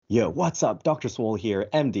Yo, what's up? Dr. Swole here,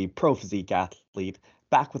 MD, pro physique athlete,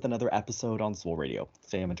 back with another episode on Swole Radio.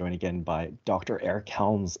 Today I'm joined again by Dr. Eric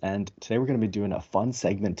Helms, and today we're going to be doing a fun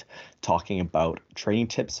segment talking about training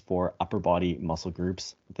tips for upper body muscle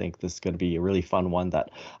groups. I think this is going to be a really fun one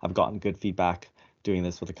that I've gotten good feedback doing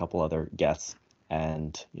this with a couple other guests.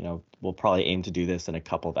 And, we'll probably aim to do this in a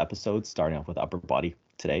couple of episodes, starting off with upper body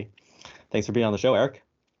today. Thanks for being on the show, Eric.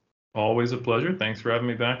 Always a pleasure. Thanks for having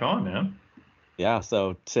me back on, man. Yeah,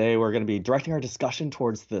 so today we're going to be directing our discussion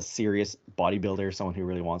towards the serious bodybuilder, someone who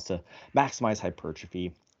really wants to maximize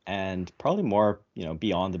hypertrophy and probably more,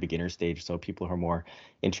 beyond the beginner stage. So people who are more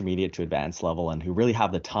intermediate to advanced level and who really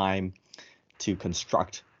have the time to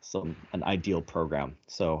construct an ideal program.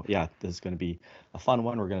 So yeah, this is going to be a fun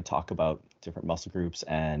one. We're going to talk about different muscle groups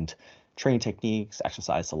and training techniques,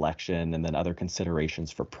 exercise selection, and then other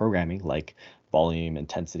considerations for programming like volume,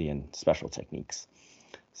 intensity, and special techniques.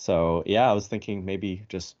 So yeah, I was thinking maybe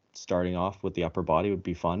just starting off with the upper body would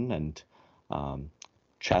be fun, and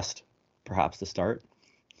chest perhaps to start.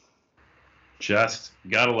 Chest,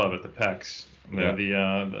 gotta love it. The pecs, they're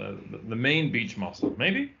Yeah. the main beach muscle.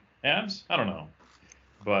 Maybe abs, I don't know,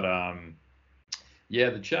 but yeah,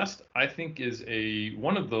 the chest I think is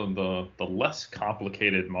one of the less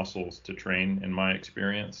complicated muscles to train in my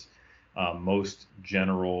experience. Most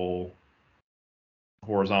general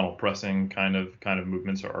horizontal pressing kind of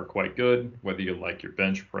movements are quite good, whether you like your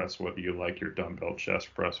bench press, whether you like your dumbbell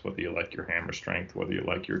chest press, whether you like your hammer strength, whether you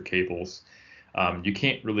like your cables. You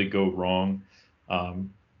can't really go wrong.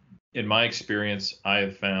 In my experience, I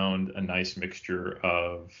have found a nice mixture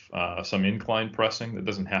of some incline pressing that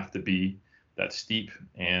doesn't have to be that steep,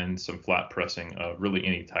 and some flat pressing of really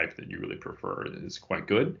any type that you really prefer is quite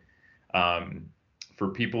good. For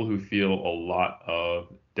people who feel a lot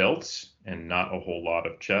of delts and not a whole lot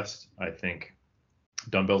of chest, I think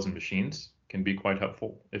dumbbells and machines can be quite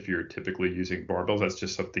helpful if you're typically using barbells. That's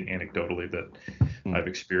just something anecdotally that I've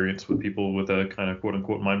experienced with people with a kind of quote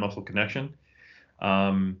unquote mind muscle connection.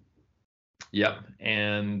 Yeah.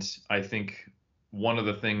 And I think one of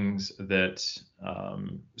the things that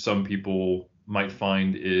some people might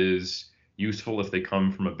find is useful if they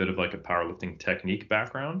come from a bit of like a powerlifting technique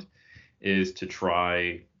background is to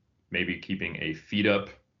try maybe keeping a feet up,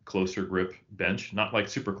 closer grip bench, not like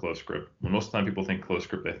super close grip. When most of the time people think close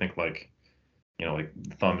grip, they think like, like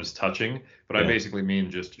thumb is touching, but I basically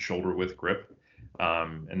mean just shoulder width grip.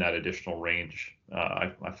 And that additional range,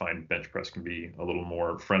 I find bench press can be a little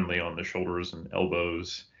more friendly on the shoulders and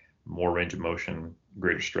elbows, more range of motion,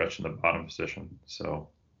 greater stretch in the bottom position. So,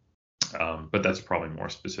 but that's probably more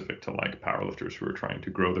specific to like powerlifters who are trying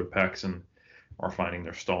to grow their pecs and are finding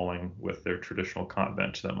they're stalling with their traditional comp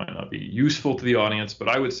bench. That might not be useful to the audience, but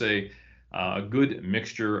I would say a good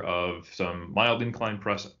mixture of some mild incline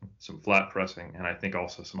pressing, some flat pressing, and I think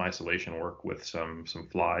also some isolation work with some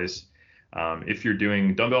flies. If you're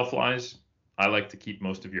doing dumbbell flies, I like to keep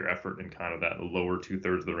most of your effort in kind of that lower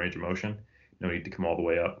 2/3 of the range of motion. No need to come all the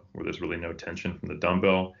way up where there's really no tension from the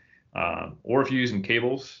dumbbell. Or if you're using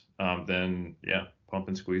cables, then yeah, pump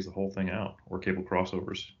and squeeze the whole thing out, or cable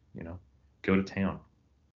crossovers, go to town.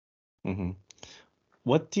 Mm-hmm.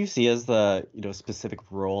 What do you see as the specific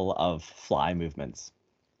role of fly movements?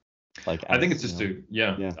 I think it's just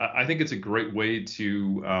I think it's a great way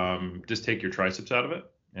to just take your triceps out of it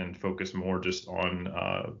and focus more just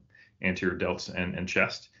on anterior delts and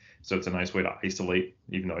chest. So it's a nice way to isolate,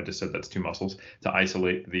 even though I just said that's two muscles, to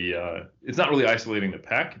isolate it's not really isolating the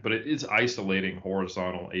pec, but it is isolating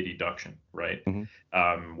horizontal adduction, right?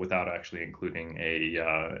 Mm-hmm. Without actually including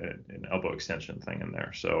an elbow extension thing in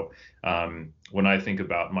there. So when I think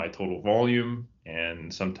about my total volume,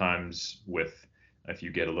 and sometimes if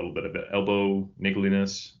you get a little bit of elbow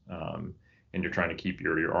niggliness, and you're trying to keep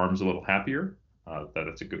your arms a little happier, that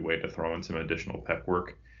it's a good way to throw in some additional pec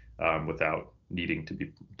work without needing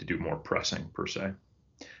to do more pressing per se.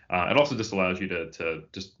 It also just allows you to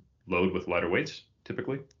just load with lighter weights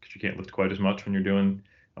typically, because you can't lift quite as much when you're doing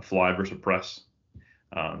a fly versus a press.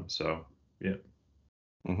 So yeah.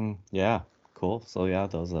 Mm-hmm. Yeah, cool. So yeah,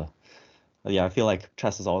 I feel like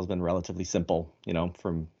chess has always been relatively simple,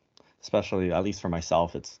 from especially at least for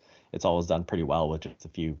myself, it's always done pretty well with just a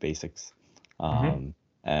few basics.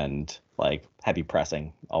 And like heavy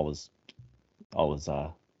pressing always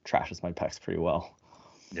trashes my pecs pretty well.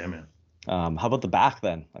 Yeah, man. How about the back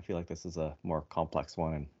then? I feel like this is a more complex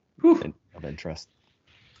one and of interest.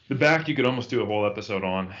 The back you could almost do a whole episode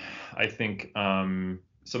on. I think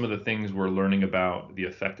some of the things we're learning about the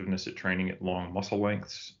effectiveness at training at long muscle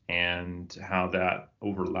lengths and how that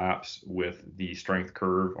overlaps with the strength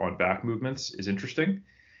curve on back movements is interesting.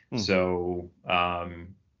 So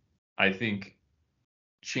I think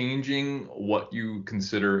changing what you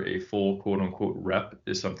consider a full quote unquote rep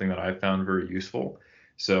is something that I found very useful.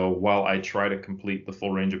 So while I try to complete the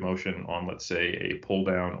full range of motion on, let's say, a pull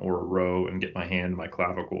down or a row and get my hand to my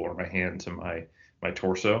clavicle or my hand to my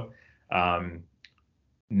torso, um,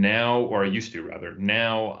 now, or I used to rather,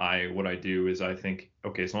 now what I do is I think,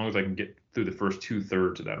 okay, as long as I can get through the first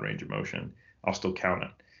 2/3 of that range of motion, I'll still count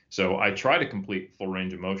it. So I try to complete full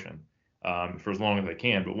range of motion for as long as I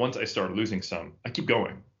can. But once I start losing some, I keep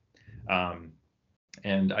going. Um,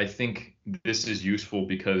 and I think this is useful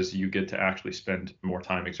because you get to actually spend more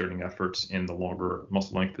time exerting efforts in the longer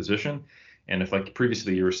muscle length position. And if, like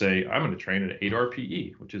previously, you were saying, I'm going to train at 8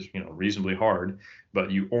 RPE, which is reasonably hard,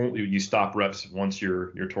 but you stop reps once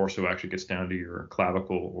your torso actually gets down to your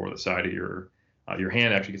clavicle or the side of your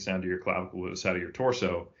hand actually gets down to your clavicle or the side of your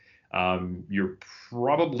torso. You're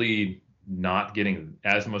probably not getting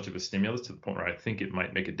as much of a stimulus to the point where I think it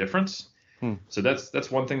might make a difference. So that's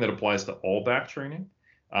one thing that applies to all back training.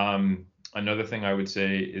 Another thing I would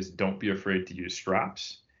say is don't be afraid to use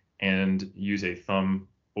straps and use a thumb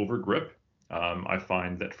over grip. I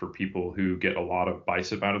find that for people who get a lot of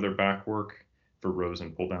bicep out of their back work, for rows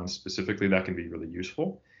and pull downs specifically, that can be really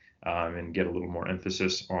useful and get a little more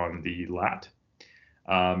emphasis on the lat.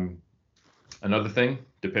 Another thing,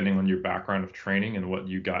 depending on your background of training and what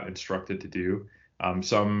you got instructed to do,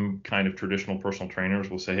 some kind of traditional personal trainers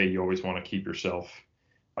will say, hey, you always want to keep yourself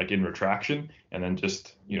like in retraction and then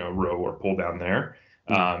just, row or pull down there.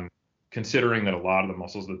 Considering that a lot of the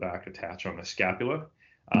muscles of the back attach on the scapula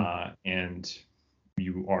and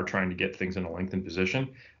you are trying to get things in a lengthened position,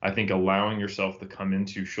 I think allowing yourself to come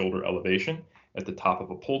into shoulder elevation at the top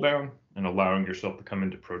of a pull down and allowing yourself to come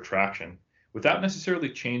into protraction without necessarily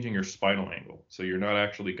changing your spinal angle. So you're not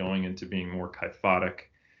actually going into being more kyphotic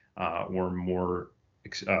or more,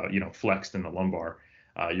 flexed in the lumbar.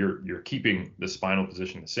 You're keeping the spinal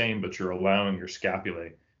position the same, but you're allowing your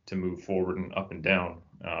scapulae to move forward and up and down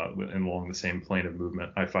and along the same plane of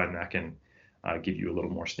movement. I find that can give you a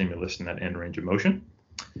little more stimulus in that end range of motion.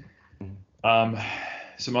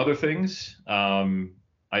 Some other things,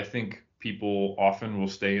 I think people often will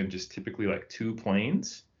stay in just typically like two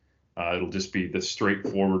planes. It'll just be the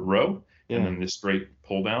straightforward row and then the straight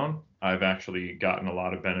pull down. I've actually gotten a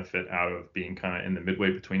lot of benefit out of being kind of in the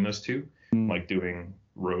midway between those two, like doing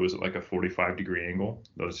rows at like a 45-degree angle.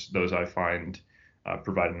 Those I find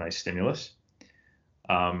provide a nice stimulus.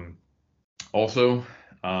 Also,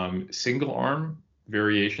 single arm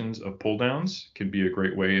variations of pull downs can be a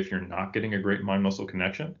great way if you're not getting a great mind muscle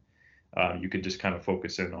connection. You could just kind of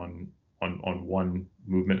focus in on one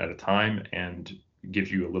movement at a time and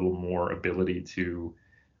gives you a little more ability to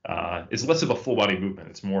it's less of a full body movement.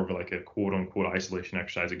 It's more of like a quote unquote isolation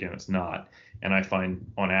exercise. Again, it's not. And I find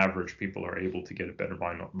on average, people are able to get a better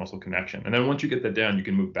mind muscle connection. And then once you get that down, you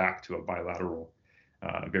can move back to a bilateral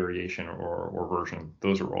variation or version.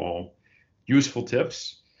 Those are all useful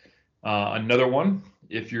tips. Another one,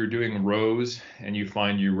 if you're doing rows and you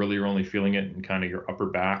find you really are only feeling it in kind of your upper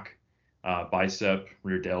back, bicep,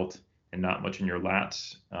 rear delt, and not much in your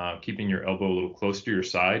lats, keeping your elbow a little close to your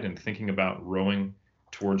side and thinking about rowing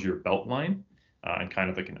towards your belt line and kind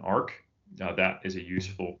of like an arc. That is a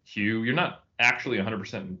useful cue. You're not actually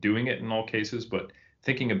 100% doing it in all cases, but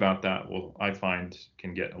thinking about that I find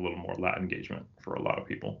can get a little more lat engagement for a lot of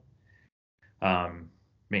people.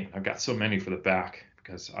 I've got so many for the back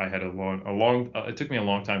because I had it took me a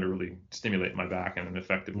long time to really stimulate my back in an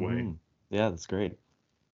effective way. Yeah, that's great.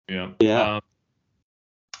 Yeah.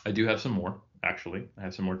 I do have some more, actually. I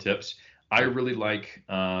have some more tips. I really like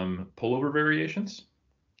pullover variations.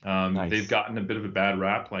 Nice. They've gotten a bit of a bad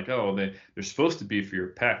rap, like, they're supposed to be for your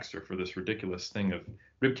pecs or for this ridiculous thing of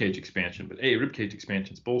ribcage expansion. But hey, ribcage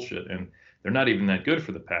expansion's bullshit, and they're not even that good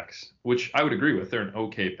for the pecs, which I would agree with. They're an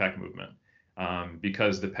okay pec movement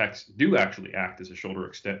because the pecs do actually act as a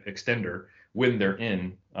shoulder extender when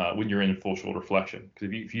you're in full shoulder flexion.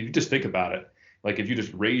 Because if you just think about it, like if you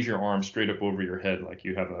just raise your arm straight up over your head, like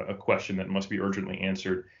you have a question that must be urgently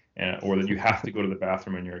answered, or that you have to go to the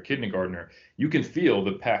bathroom and you're a kindergartner, you can feel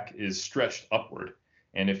the pec is stretched upward.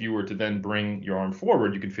 And if you were to then bring your arm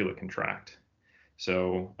forward, you can feel it contract.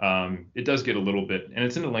 So it does get a little bit, and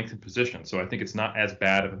it's in a lengthened position. So I think it's not as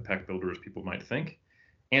bad of a pec builder as people might think.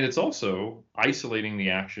 And it's also isolating the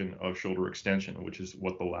action of shoulder extension, which is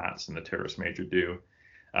what the lats and the teres major do.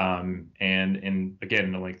 And again,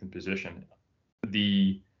 in a lengthened position.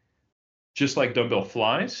 Just like dumbbell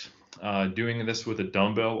flies, doing this with a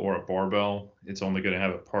dumbbell or a barbell, it's only going to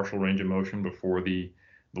have a partial range of motion before the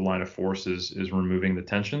line of force is removing the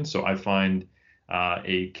tension. So I find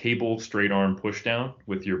A cable straight arm push down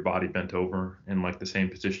with your body bent over in like the same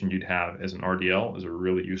position you'd have as an RDL is a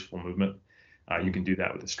really useful movement. You can do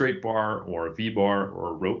that with a straight bar or a V bar or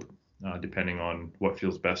a rope, depending on what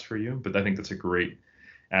feels best for you. But I think that's a great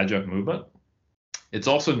adjunct movement. It's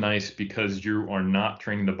also nice because you are not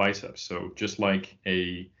training the biceps. So just like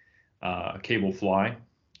a cable fly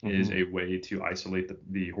is a way to isolate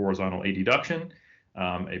the horizontal adduction,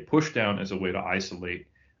 a push down is a way to isolate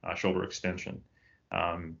shoulder extension.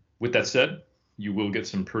 With that said, you will get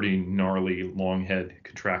some pretty gnarly long head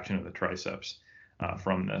contraction of the triceps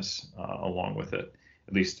from this along with it.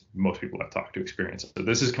 At least most people I've talked to experience it. So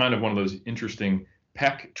this is kind of one of those interesting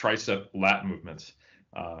pec, tricep, lat movements.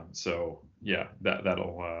 So yeah,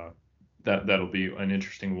 that'll be an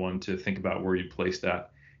interesting one to think about where you place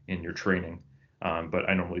that in your training. But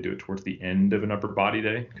I normally do it towards the end of an upper body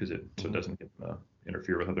day because it doesn't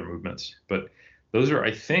interfere with other movements. But those are,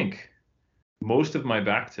 I think, most of my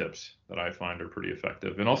back tips that I find are pretty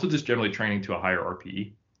effective, and also just generally training to a higher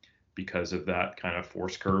RPE because of that kind of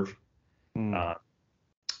force curve.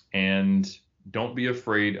 And don't be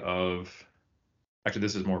afraid of. Actually,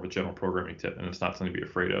 this is more of a general programming tip, and it's not something to be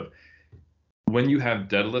afraid of. When you have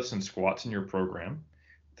deadlifts and squats in your program,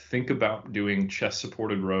 think about doing chest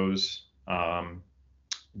supported rows,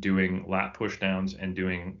 doing lat push downs, and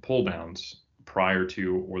doing pull downs prior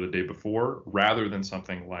to or the day before, rather than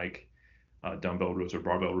something like dumbbell rows or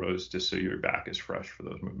barbell rows, just so your back is fresh for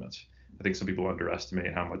those movements. I think some people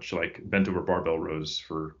underestimate how much like bent over barbell rows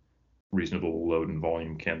for reasonable load and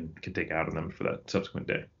volume can take out of them for that subsequent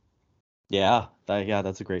day. Yeah,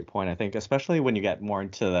 that's a great point. I think especially when you get more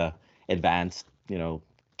into the advanced,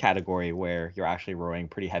 category where you're actually rowing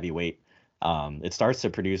pretty heavy weight, it starts to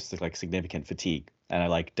produce like significant fatigue. And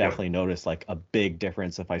I definitely notice like a big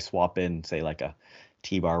difference if I swap in, say, like a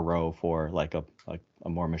T-bar row for like a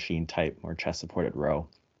more machine type or chest supported row.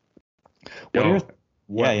 One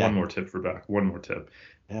more tip for back. One more tip.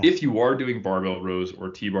 Yeah. If you are doing barbell rows or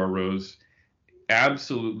T-bar rows,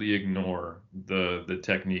 absolutely ignore the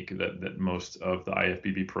technique that most of the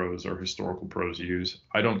IFBB pros or historical pros use.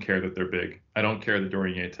 I don't care that they're big. I don't care that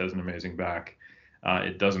Dorian Yates has an amazing back.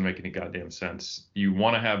 It doesn't make any goddamn sense. You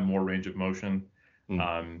want to have more range of motion,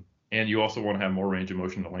 and you also want to have more range of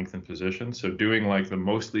motion to lengthen position. So doing like the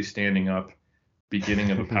mostly standing up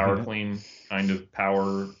beginning of a power clean kind of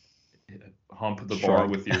power hump the bar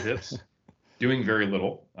with your hips. Doing very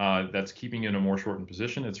little. That's keeping you in a more shortened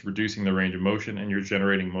position. It's reducing the range of motion, and you're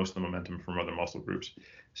generating most of the momentum from other muscle groups.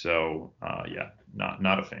 So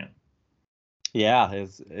not a fan. Yeah,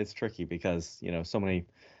 it's tricky because so many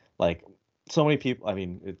people. I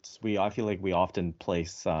mean, I feel like we often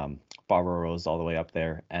place barbell rows all the way up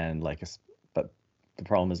there, and but the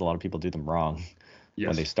problem is a lot of people do them wrong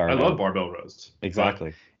when they start. I love barbell rows.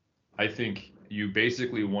 Exactly. I think you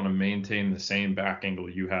basically want to maintain the same back angle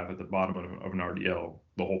you have at the bottom of an RDL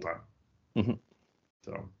the whole time.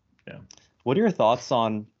 So, yeah. What are your thoughts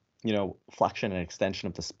on, flexion and extension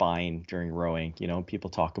of the spine during rowing? People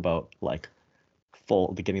talk about like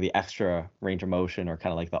getting the extra range of motion, or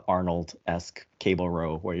kind of like the Arnold-esque cable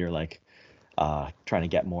row where you're like trying to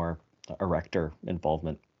get more erector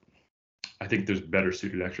involvement. I think there's better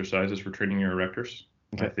suited exercises for training your erectors.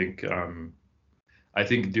 Okay. I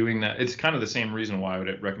think doing that, it's kind of the same reason why I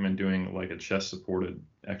would recommend doing like a chest supported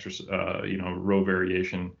exercise, row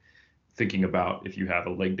variation, thinking about if you have a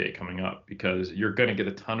leg day coming up, because you're going to get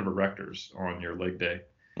a ton of erectors on your leg day,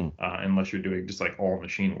 unless you're doing just like all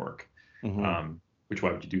machine work, which why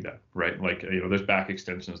would you do that, right? Like, there's back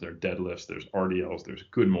extensions, there's deadlifts, there's RDLs, there's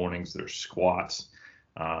good mornings, there's squats.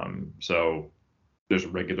 So there's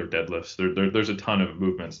regular deadlifts. There's a ton of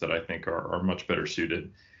movements that I think are much better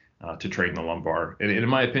suited to train the lumbar. And in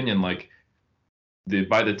my opinion, like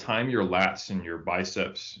by the time your lats and your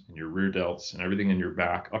biceps and your rear delts and everything in your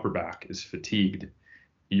upper back is fatigued,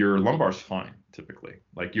 your lumbar's fine typically.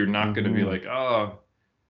 Like you're not going to be like, oh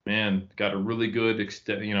man, got a really good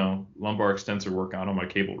lumbar extensor workout on my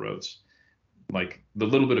cable rows. Like the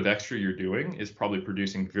little bit of extra you're doing is probably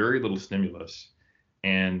producing very little stimulus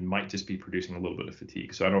and might just be producing a little bit of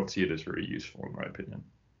fatigue. So I don't see it as very useful in my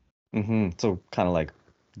opinion. So kind of like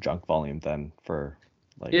junk volume then for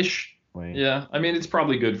like ish. Yeah, I mean it's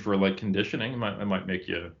probably good for like conditioning. It might make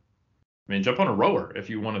you, jump on a rower if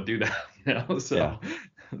you want to do that. So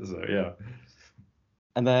yeah.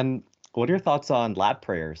 And then what are your thoughts on lat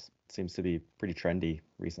prayers? It seems to be pretty trendy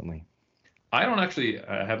recently. I don't actually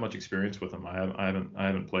have much experience with them. I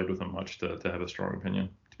haven't played with them much to have a strong opinion,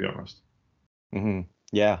 to be honest.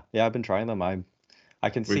 Yeah, I've been trying them. I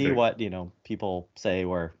can see what people say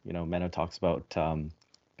where Menno talks about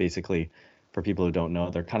basically for people who don't know,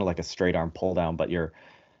 they're kind of like a straight arm pull down, but you're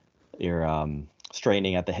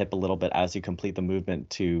straining at the hip a little bit as you complete the movement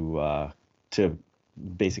to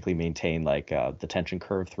basically maintain like the tension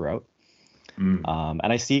curve throughout. And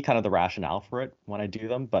I see kind of the rationale for it when I do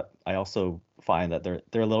them, but I also find that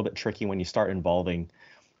they're a little bit tricky when you start involving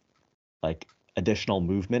like additional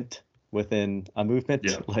movement within a movement,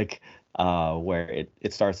 Yeah. like where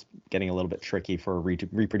it starts getting a little bit tricky for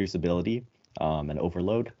reproducibility and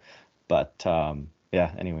overload. But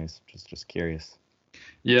yeah, anyways, just curious.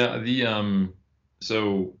 Yeah,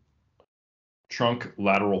 so trunk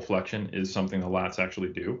lateral flexion is something the lats actually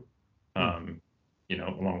do, Hmm.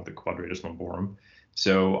 along with the quadratus lumborum.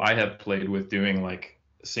 So I have played with doing like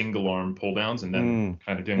single arm pull downs and then Mm.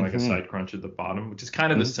 kind of doing like a Mm-hmm. side crunch at the bottom, which is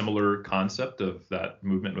kind of a Mm-hmm. similar concept of that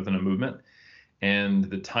movement within a movement. And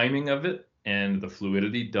the timing of it and the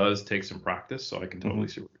fluidity does take some practice, so I can Mm-hmm. totally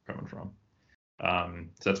see where you're coming from.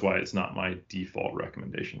 So that's why it's not my default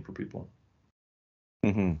recommendation for people.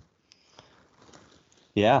 Mm-hmm.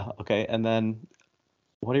 Yeah, okay. And then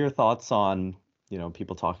what are your thoughts on,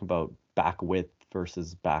 people talking about back width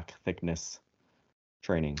versus back thickness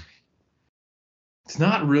training? It's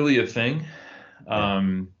not really a thing. Yeah.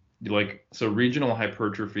 So regional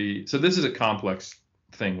hypertrophy. So this is a complex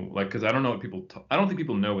thing, like because I don't know what I don't think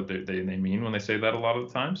people know what they mean when they say that a lot of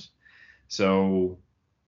the times. So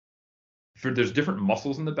there's different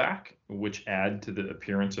muscles in the back which add to the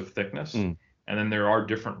appearance of thickness, Mm. and then there are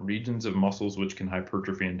different regions of muscles which can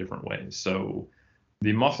hypertrophy in different ways. So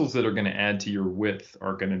the muscles that are going to add to your width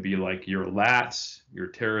are going to be like your lats, your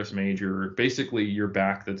teres major, basically your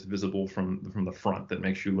back that's visible from the front that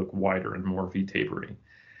makes you look wider and more V-tapery.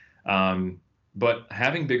 But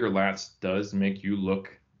having bigger lats does make you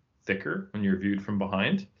look thicker when you're viewed from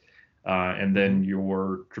behind. And Mm-hmm. then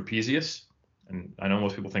your trapezius, and I know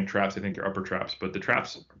most people think traps, they think they're upper traps, but the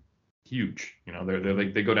traps are huge. They're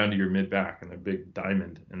like they go down to your mid back and they're big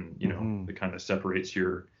diamond, and Mm-hmm. it kind of separates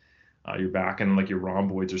your back, and like your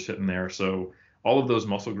rhomboids are sitting there. So all of those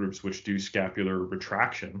muscle groups which do scapular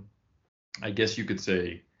retraction, I guess you could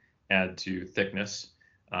say, add to thickness,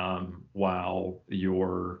 while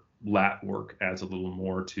your lat work adds a little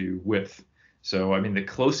more to width. So I mean, the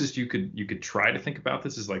closest you could try to think about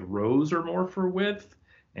this is like rows are more for width,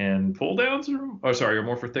 and pull downs are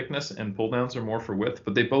more for thickness, and pull downs are more for width.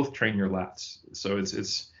 But they both train your lats. So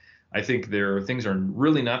it's I think their things are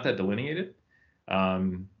really not that delineated.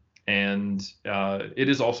 Um, and it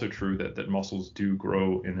is also true that muscles do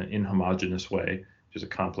grow in an inhomogeneous way, which is a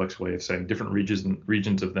complex way of saying different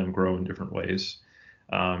regions of them grow in different ways.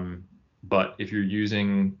 Um, but if you're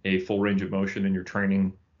using a full range of motion and you're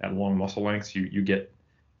training at long muscle lengths, you get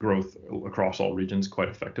growth across all regions quite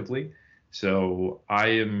effectively. So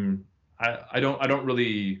I don't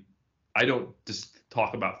just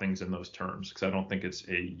talk about things in those terms because I don't think it's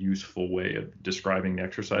a useful way of describing the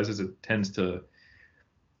exercises. It tends to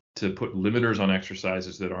put limiters on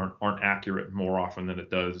exercises that aren't accurate more often than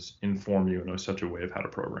it does inform you in such a way of how to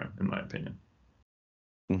program, in my opinion.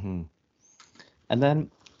 Mm-hmm. And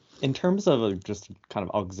then in terms of a just kind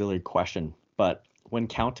of auxiliary question, but when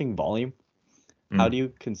counting volume, how do Mm.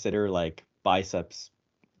 you consider like biceps,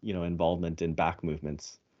 involvement in back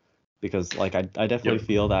movements? Because like I definitely Yep.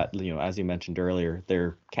 feel that, as you mentioned earlier,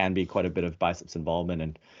 there can be quite a bit of biceps involvement,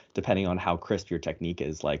 and depending on how crisp your technique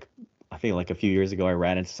is, like I think like a few years ago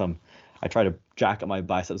I tried to jack up my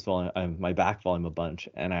biceps volume, my back volume a bunch,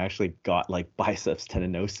 and I actually got like biceps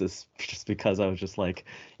tendinosis just because I was just like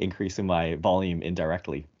increasing my volume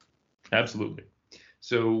indirectly. Absolutely.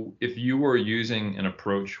 So if you were using an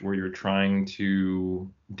approach where you're trying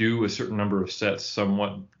to do a certain number of sets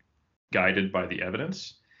somewhat guided by the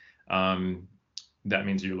evidence, um, that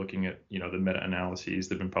means you're looking at the meta-analyses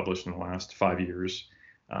that have been published in the last 5 years,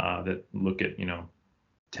 that look at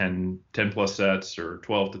 10 plus sets or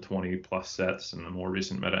 12 to 20 plus sets in the more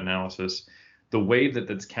recent meta-analysis. The way that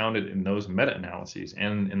that's counted in those meta-analyses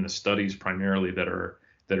and in the studies primarily that are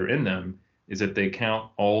in them is that they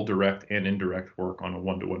count all direct and indirect work on a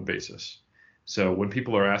one-to-one basis. So when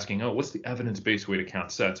people are asking, oh, what's the evidence-based way to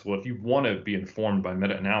count sets? Well, if you want to be informed by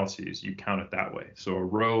meta-analyses, you count it that way. So a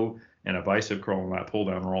row and a bicep curl and lat pull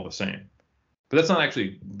down are all the same. But that's not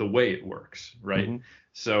actually the way it works, right? Mm-hmm.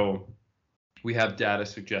 So we have data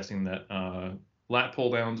suggesting that lat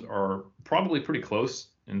pull downs are probably pretty close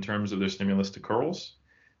in terms of their stimulus to curls,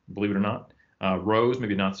 believe it or not. Rows,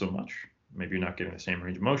 maybe not so much. Maybe you're not getting the same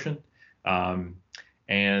range of motion. Um,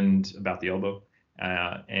 and about the elbow.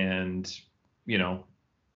 And, you know,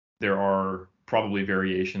 there are probably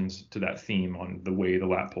variations to that theme on the way the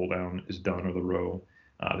lat pull down is done or the row,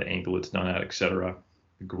 the angle it's done at, et cetera,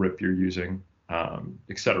 the grip you're using,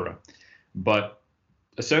 et cetera. But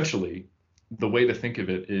essentially, the way to think of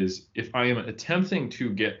it is if I am attempting to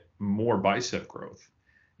get more bicep growth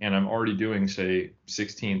and I'm already doing, say,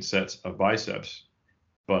 16 sets of biceps,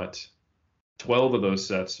 but 12 of those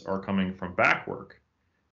sets are coming from back work,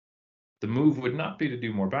 the move would not be to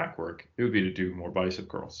do more back work. It would be to do more bicep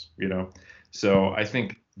curls, you know? So I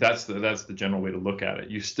think that's the general way to look at it.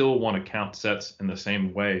 You still want to count sets in the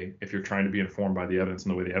same way if you're trying to be informed by the evidence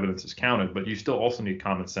and the way the evidence is counted, but you still also need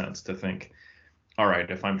common sense to think, all right,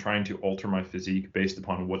 if I'm trying to alter my physique based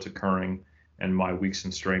upon what's occurring and my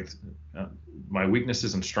my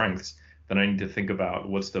weaknesses and strengths, then I need to think about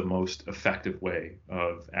what's the most effective way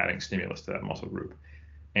of adding stimulus to that muscle group.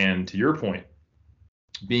 And to your point,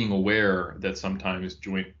 being aware that sometimes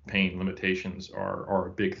joint pain limitations are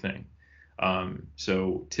a big thing.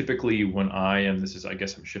 So typically when I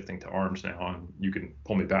guess I'm shifting to arms now, and you can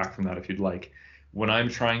pull me back from that if you'd like. When I'm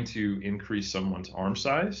trying to increase someone's arm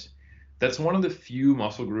size, that's one of the few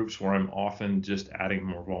muscle groups where I'm often just adding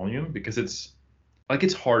more volume because it's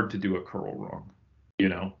hard to do a curl wrong,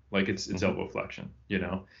 like it's elbow flexion,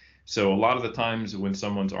 So a lot of the times when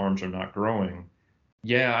someone's arms are not growing,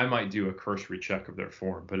 yeah, I might do a cursory check of their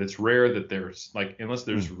form, but it's rare that there's unless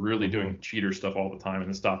there's really doing cheater stuff all the time and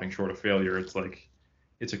then stopping short of failure, it's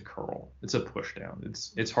a curl, it's a push down.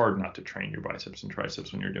 It's hard not to train your biceps and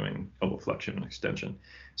triceps when you're doing elbow flexion and extension.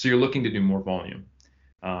 So you're looking to do more volume,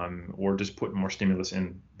 or just put more stimulus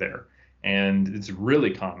in there. And it's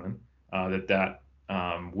really common that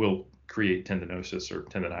will create tendinosis or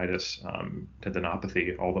tendonitis,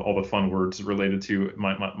 tendinopathy, all the fun words related to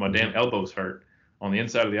my damn elbows hurt on the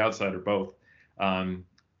inside or the outside or both.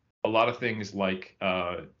 A lot of things like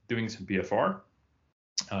doing some BFR,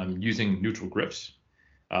 using neutral grips.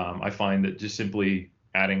 I find that just simply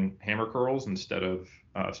adding hammer curls instead of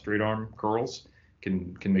straight arm curls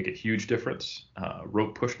can make a huge difference.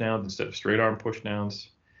 Rope pushdowns instead of straight arm pushdowns.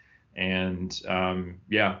 And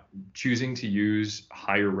choosing to use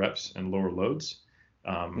higher reps and lower loads,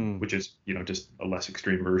 which is just a less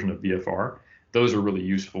extreme version of BFR. Those are really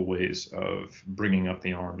useful ways of bringing up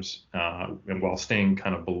the arms, and while staying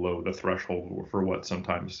kind of below the threshold for what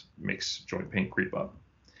sometimes makes joint pain creep up.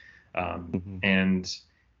 And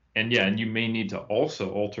you may need to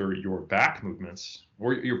also alter your back movements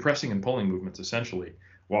or your pressing and pulling movements essentially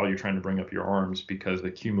while you're trying to bring up your arms, because the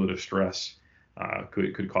cumulative stress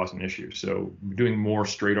could cause an issue. So doing more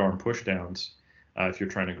straight arm push downs, if you're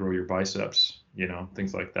trying to grow your biceps,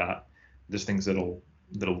 things like that, just things that'll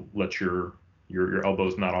let your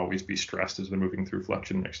elbows not always be stressed as they're moving through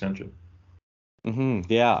flexion and extension.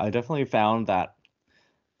 Yeah, I definitely found that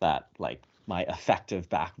like my effective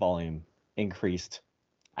back volume increased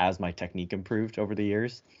as my technique improved over the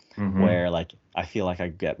years, where like I feel like I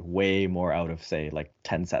get way more out of, say, like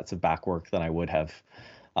 10 sets of back work than I would have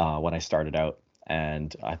when I started out.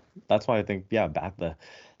 And that's why I think, the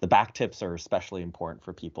back tips are especially important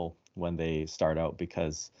for people when they start out,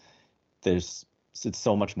 because it's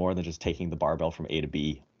so much more than just taking the barbell from A to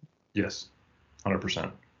B. Yes,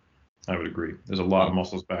 100%. I would agree. There's a lot of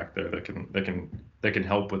muscles back there that can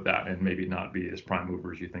help with that and maybe not be as prime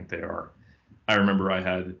mover as you think they are. I remember I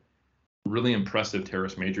had really impressive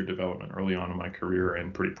teres major development early on in my career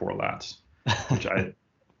and pretty poor lats, which like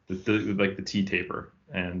the T taper.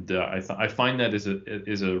 And I find that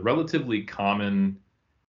is a relatively common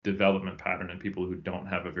development pattern in people who don't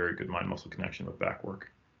have a very good mind muscle connection with back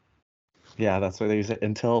work. Yeah, that's what they use it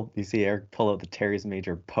until you see Eric pull out the teres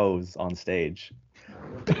major pose on stage.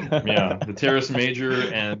 Yeah, the teres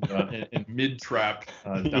major and mid trap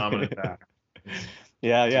dominant back.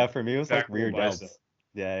 Yeah. For me, it was like rear delts.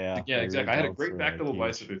 Yeah, exactly. I had a great back double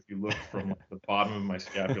bicep if you look from the bottom of my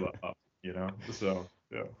scapula up. So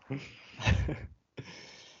yeah.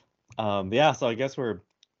 So I guess we're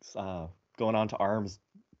going on to arms.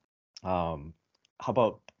 How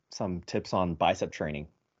about some tips on bicep training?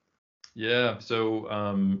 Yeah. So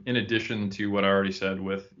in addition to what I already said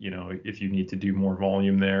with, if you need to do more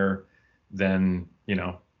volume there, then,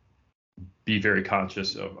 be very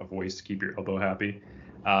conscious of ways to keep your elbow happy.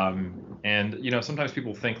 And, sometimes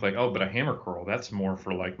people think like, oh, but a hammer curl, that's more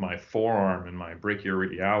for like my forearm and my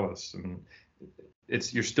brachioradialis. And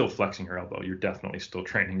you're still flexing your elbow. You're definitely still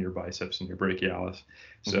training your biceps and your brachialis.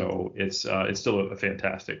 So it's still a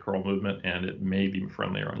fantastic curl movement, and it may be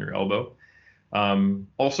friendlier on your elbow.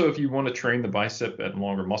 Also, if you want to train the bicep at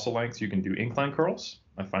longer muscle lengths, you can do incline curls.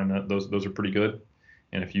 I find that those are pretty good.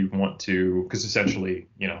 And if you want to, because essentially,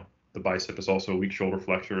 the bicep is also a weak shoulder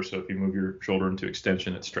flexor. So if you move your shoulder into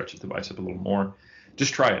extension, it stretches the bicep a little more.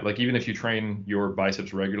 Just try it. Like even if you train your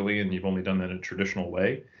biceps regularly and you've only done that in a traditional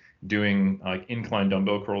way, doing like incline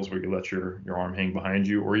dumbbell curls where you let your arm hang behind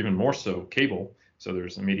you, or even more so cable, so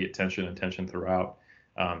there's immediate tension and tension throughout.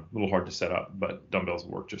 A little hard to set up, but dumbbells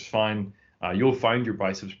work just fine. You'll find your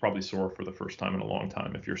biceps probably sore for the first time in a long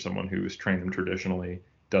time if you're someone who's trained them traditionally,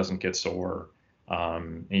 doesn't get sore,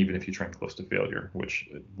 even if you train close to failure, which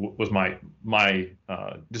was my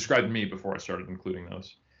described to me before I started including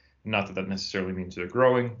those. Not that that necessarily means they're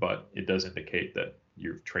growing, but it does indicate that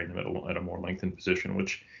you've trained them at a more lengthened position,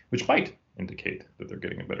 which might indicate that they're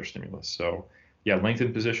getting a better stimulus. So yeah,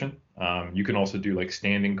 lengthened position. You can also do like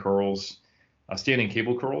standing curls, standing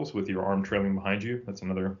cable curls with your arm trailing behind you. That's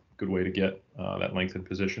another good way to get that lengthened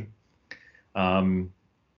position. I'm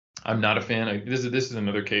not a fan. This is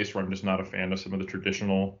another case where I'm just not a fan of some of the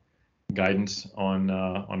traditional guidance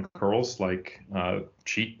on curls, like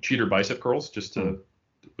cheater bicep curls, just to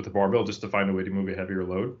with the barbell, just to find a way to move a heavier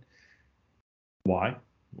load. Why?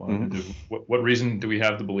 What reason do we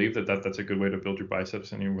have to believe that's a good way to build your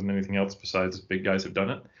biceps and with anything else besides big guys have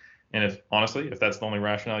done it? And if honestly, if that's the only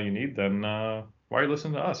rationale you need, then why are you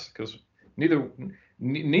listening to us? Because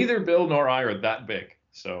neither Bill nor I are that big.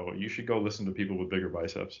 So you should go listen to people with bigger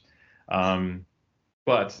biceps.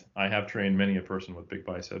 But I have trained many a person with big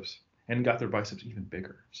biceps and got their biceps even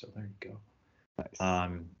bigger. So there you go. Nice.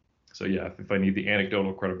 So yeah, if I need the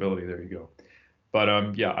anecdotal credibility, there you go.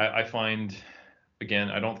 But yeah, I find, again,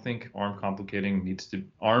 I don't think arm training needs to be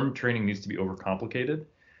overcomplicated.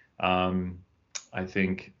 I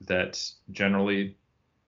think that generally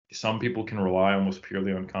some people can rely almost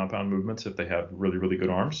purely on compound movements if they have really, really good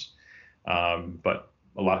arms. But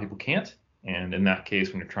a lot of people can't. And in that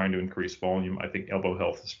case, when you're trying to increase volume, I think elbow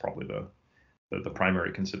health is probably the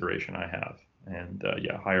primary consideration I have. And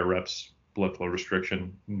yeah, higher reps, blood flow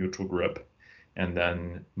restriction, neutral grip, and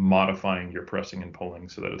then modifying your pressing and pulling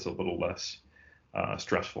so that it's a little less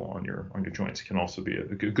stressful on your joints can also be a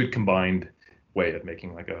good combined way of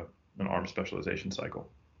making like an arm specialization cycle.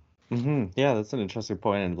 Yeah, that's an interesting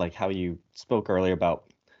point, and like how you spoke earlier about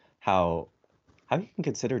how you can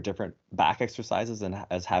consider different back exercises and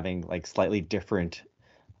as having like slightly different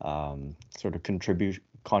sort of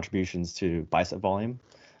contributions to bicep volume.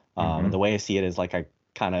 And the way I see it is like I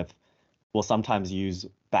kind of will sometimes use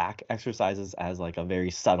back exercises as like a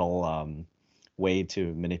very subtle way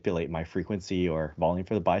to manipulate my frequency or volume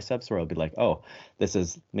for the biceps, where I'll be like, oh,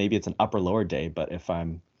 maybe it's an upper lower day, but if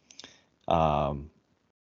I,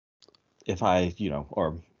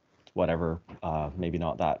 or whatever, maybe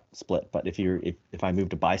not that split, but if I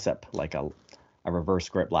moved a bicep, like a reverse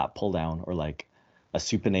grip lat pull down, or like a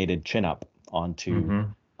supinated chin up onto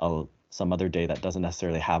some other day that doesn't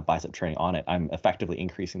necessarily have bicep training on it, I'm effectively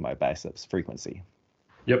increasing my biceps frequency.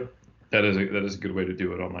 Yep, that is a good way to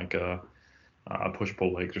do it on like a push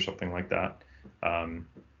pull legs or something like that.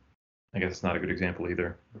 I guess it's not a good example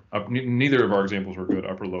either. Neither of our examples were good,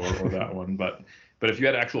 upper lower or that one. But if you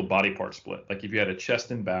had actual body part split, like if you had a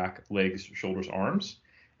chest and back, legs, shoulders, arms,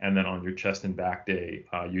 and then on your chest and back day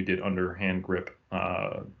you did underhand grip,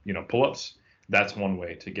 pull-ups, that's one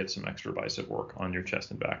way to get some extra bicep work on your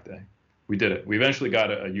chest and back day. We did it. We eventually got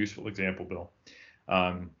a useful example, Bill.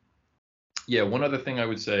 Yeah, one other thing I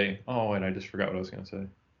would say. Oh, and I just forgot what I was going to say.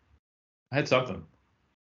 I had something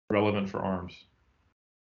relevant for arms.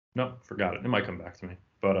 No, forgot it. It might come back to me.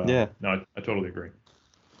 But yeah, no, I totally agree.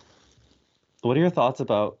 What are your thoughts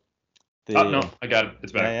about the? No, I got it.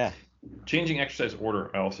 It's back. Yeah. Changing exercise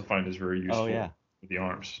order, I also find is very useful with the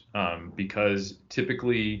arms, because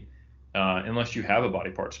typically, unless you have a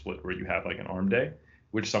body part split where you have like an arm day,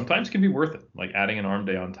 which sometimes can be worth it, like adding an arm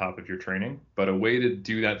day on top of your training. But a way to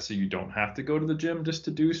do that so you don't have to go to the gym just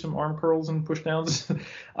to do some arm curls and push downs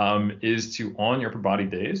is to, on your upper body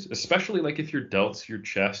days, especially like if your delts, your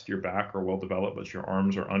chest, your back are well developed, but your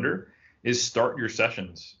arms are under, is start your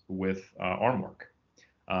sessions with arm work.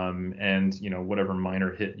 And whatever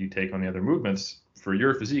minor hit you take on the other movements for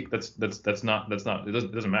your physique, it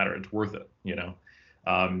doesn't matter. It's worth it,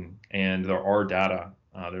 and there are data.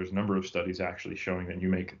 There's a number of studies actually showing that you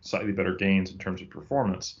make slightly better gains in terms of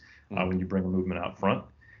performance when you bring a movement out front.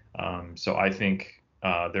 So I think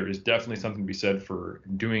there is definitely something to be said for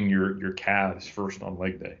doing your calves first on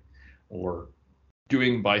leg day, or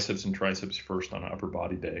doing biceps and triceps first on upper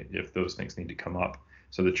body day if those things need to come up,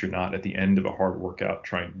 so that you're not at the end of a hard workout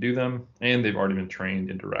trying to do them and they've already been trained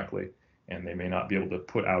indirectly and they may not be able to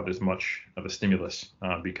put out as much of a stimulus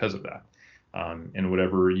because of that. And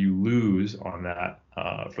whatever you lose on that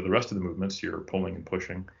for the rest of the movements, you're pulling and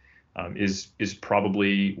pushing, is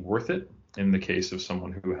probably worth it in the case of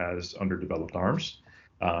someone who has underdeveloped arms.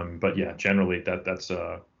 But yeah, generally that's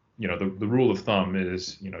the rule of thumb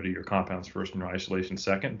is, do your compounds first and your isolation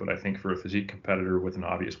second. But I think for a physique competitor with an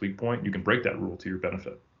obvious weak point, you can break that rule to your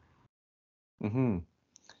benefit. Mm-hmm.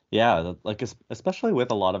 Yeah, like especially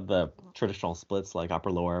with a lot of the traditional splits like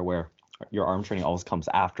upper lower, where your arm training always comes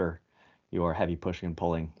after your heavy pushing and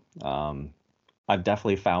pulling. Um, I've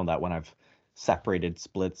definitely found that when I've separated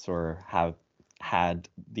splits or have had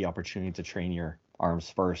the opportunity to train your arms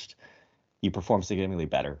first, you perform significantly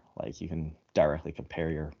better. Like you can directly compare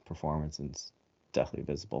your performance, and it's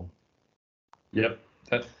definitely visible. Yep.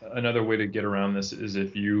 Another way to get around this is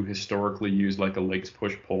if you historically use like a legs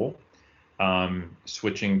push pull,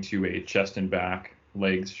 switching to a chest and back,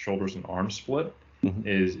 legs, shoulders, and arms split Mm-hmm.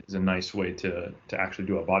 is a nice way to actually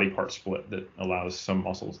do a body part split that allows some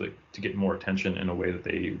muscles to get more attention in a way that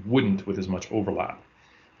they wouldn't with as much overlap.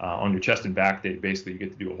 On your chest and back day, basically you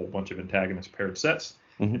get to do a whole bunch of antagonist paired sets.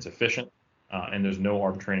 Mm-hmm. It's efficient, and there's no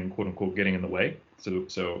arm training, quote unquote, getting in the way.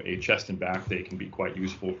 So a chest and back day can be quite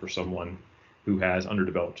useful for someone who has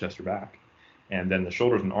underdeveloped chest or back. And then the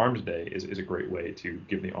shoulders and arms day is a great way to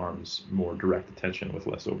give the arms more direct attention with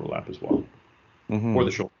less overlap as well, or Mm-hmm.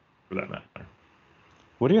 the shoulder for that matter.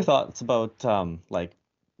 What are your thoughts about like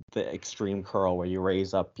the extreme curl where you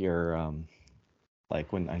raise up your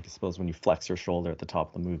like when I suppose when you flex your shoulder at the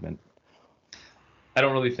top of the movement? I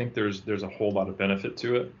don't really think there's a whole lot of benefit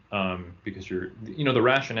to it, because the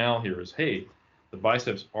rationale here is, hey, the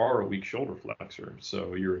biceps are a weak shoulder flexor,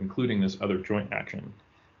 so you're including this other joint action,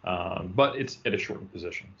 but it's at a shortened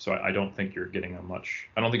position. So I don't think you're getting much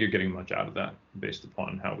out of that based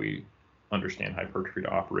upon how we understand hypertrophy to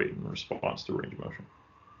operate in response to range of motion.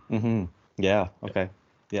 Mm-hmm. Yeah. Yeah, Okay.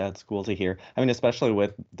 Yeah, it's cool to hear. I mean, especially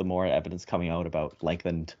with the more evidence coming out about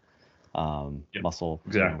lengthened yeah, muscle,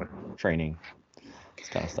 exactly. training, this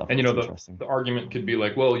kind of stuff. And It's interesting. the argument could be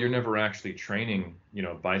like, well, you're never actually training,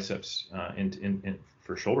 biceps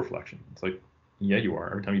for shoulder flexion. It's like, yeah, you are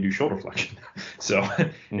every time you do shoulder flexion. So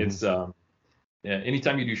Mm-hmm. it's yeah,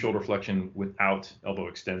 anytime you do shoulder flexion without elbow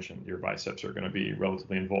extension, your biceps are going to be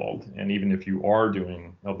relatively involved. And even if you are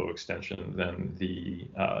doing elbow extension, then the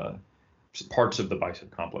parts of the bicep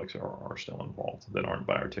complex are still involved that aren't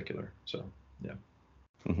biarticular. So yeah.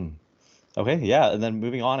 Mm-hmm. Okay. Yeah. And then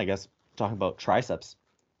moving on, I guess talking about triceps,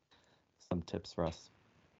 some tips for us.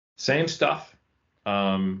 Same stuff.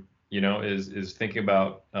 Is thinking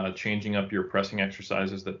about changing up your pressing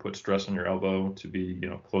exercises that put stress on your elbow to be,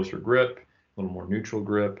 closer grip, a little more neutral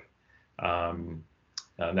grip. Um,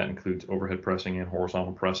 that includes overhead pressing and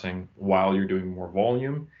horizontal pressing while you're doing more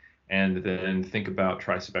volume. And then think about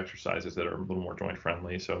tricep exercises that are a little more joint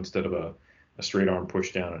friendly. So instead of a straight arm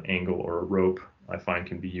push down, an angle or a rope, I find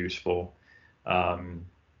can be useful. Um,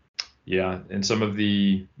 yeah, and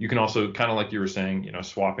you can also kind of like you were saying,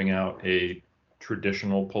 swapping out a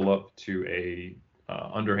traditional pull-up to a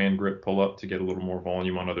underhand grip pull-up to get a little more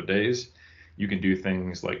volume on other days. You can do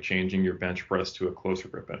things like changing your bench press to a closer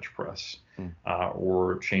grip bench press, Mm.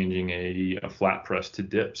 or changing a flat press to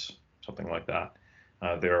dips, something like that.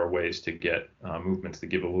 There are ways to get movements that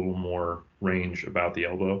give a little more range about the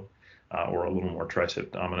elbow, or a little more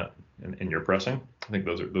tricep dominant in your pressing. I think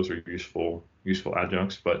those are useful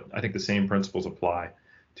adjuncts, but I think the same principles apply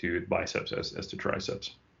to biceps as to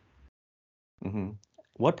triceps. Mm-hmm.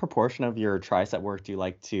 What proportion of your tricep work do you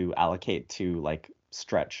like to allocate to like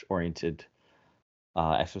stretch oriented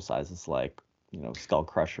exercises like, skull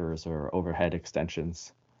crushers or overhead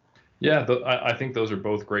extensions? Yeah, I think those are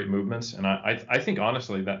both great movements, and I think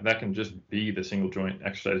honestly that can just be the single joint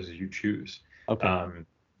exercises you choose. Okay. Um,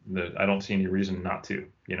 I don't see any reason not to.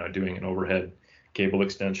 Doing an overhead cable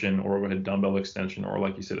extension or overhead dumbbell extension, or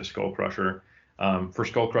like you said, a skull crusher. For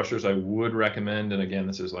skull crushers, I would recommend, and again,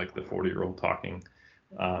 this is like the 40-year-old talking,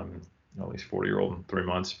 at least 40-year-old in 3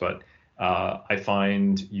 months, but I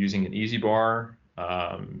find using an easy bar,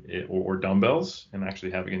 or dumbbells and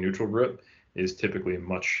actually having a neutral grip is typically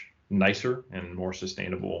much nicer and more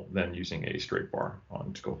sustainable than using a straight bar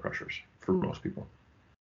on skull crushers for most people.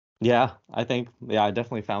 Yeah, I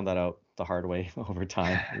definitely found that out the hard way over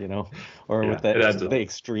time, or with Yeah, it adds the up.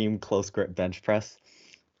 extreme close grip bench press.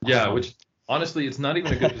 Yeah, Um, which honestly, it's not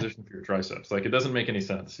even a good position for your triceps. Like it doesn't make any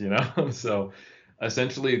sense. So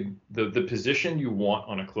essentially, the position you want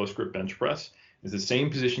on a close grip bench press is the same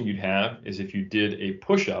position you'd have as if you did a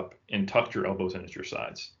push up and tucked your elbows in at your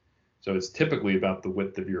sides. So it's typically about the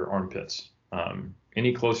width of your armpits.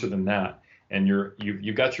 Any closer than that, and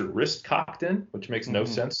you've got your wrist cocked in, which makes no mhm,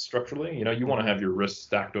 sense structurally. You want to mhm, have your wrists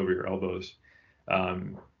stacked over your elbows.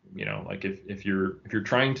 Like if you're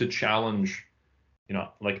trying to challenge,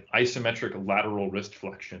 like isometric lateral wrist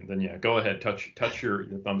flexion, then yeah, go ahead, touch your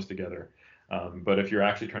thumbs together. But if you're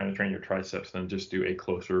actually trying to train your triceps, then just do a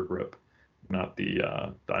closer grip, not the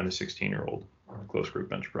I'm a 16-year-old close grip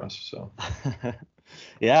bench press. So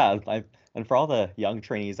Yeah, and for all the young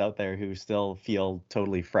trainees out there who still feel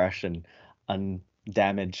totally fresh and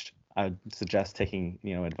undamaged, I would suggest taking,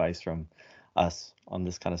 advice from us on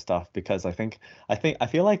this kind of stuff, because I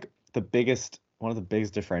feel like one of the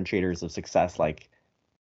biggest differentiators of success, like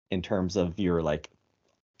in terms of your like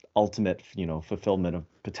ultimate, fulfillment of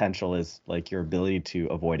potential, is like your ability to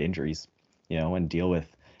avoid injuries, and deal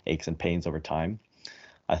with aches and pains over time.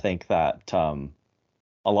 I think that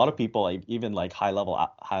a lot of people, like even like high level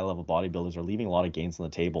bodybuilders, are leaving a lot of gains on the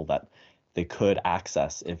table that they could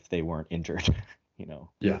access if they weren't injured.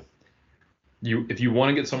 yeah, if you want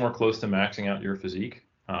to get somewhere close to maxing out your physique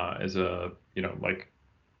as a like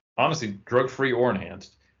honestly drug free or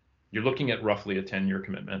enhanced, you're looking at roughly a 10-year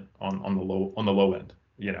commitment on the low end.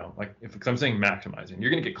 Like if I'm saying maximizing,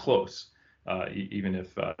 you're going to get close, even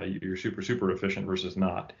if you're super efficient versus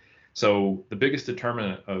not. So the biggest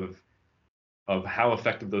determinant of how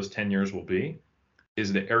effective those 10 years will be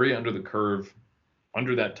is the area under the curve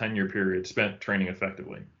under that 10-year period spent training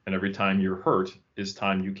effectively. And every time you're hurt is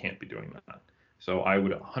time you can't be doing that. So I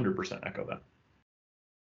would 100% echo that.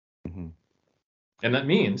 Mm-hmm. And that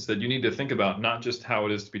means that you need to think about not just how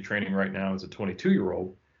it is to be training right now as a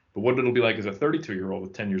 22-year-old, but what it'll be like as a 32-year-old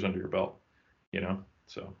with 10 years under your belt,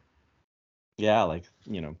 So Yeah, like,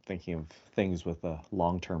 thinking of things with a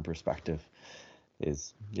long-term perspective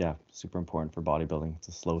is, yeah, super important for bodybuilding. It's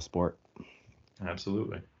a slow sport.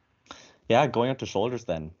 absolutely. Yeah, going up to shoulders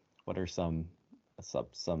then, what are some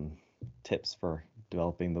tips for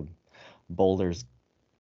developing the boulders?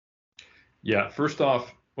 Yeah, first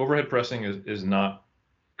off, overhead pressing is not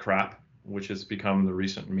crap, which has become the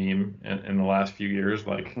recent meme in the last few years.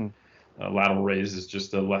 Like Mm, lateral raise is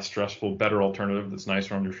just a less stressful, better alternative that's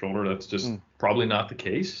nicer on your shoulder. That's just mm, probably not the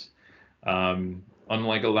case.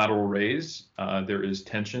 Unlike a lateral raise, there is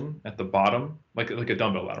tension at the bottom, like a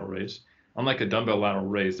dumbbell lateral raise. Unlike a dumbbell lateral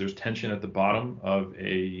raise, there's tension at the bottom of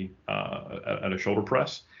at a shoulder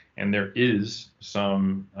press, and there is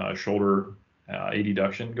some shoulder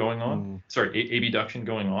adduction going on. mm, Sorry, abduction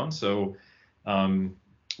going on. So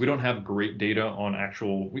we don't have great data on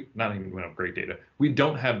not even we don't have great data. We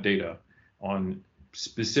don't have data on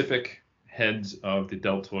specific heads of the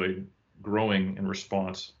deltoid growing in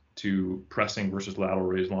response to pressing versus lateral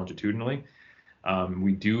raise longitudinally.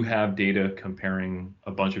 We do have data comparing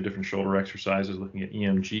a bunch of different shoulder exercises, looking at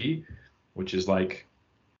EMG, which is like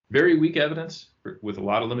very weak evidence with a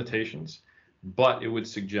lot of limitations, but it would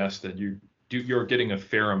suggest that you're getting a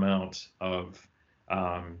fair amount of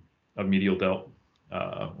medial delt,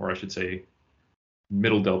 or I should say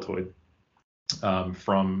middle deltoid,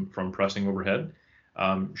 from pressing overhead.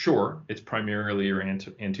 Sure, it's primarily your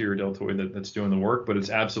anterior deltoid that's doing the work, but it's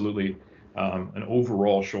absolutely an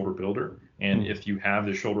overall shoulder builder. And mm. if you have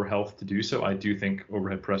the shoulder health to do so, I do think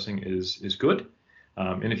overhead pressing is good.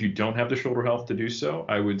 And if you don't have the shoulder health to do so,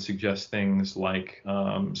 I would suggest things like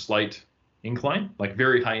slight incline, like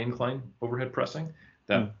very high incline overhead pressing,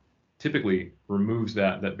 that typically removes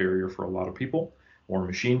that barrier for a lot of people, or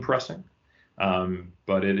machine pressing.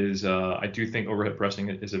 But it is, I do think overhead pressing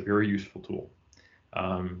is a very useful tool.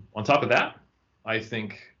 On top of that, I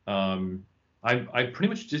think I pretty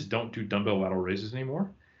much just don't do dumbbell lateral raises anymore,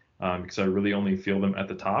 because I really only feel them at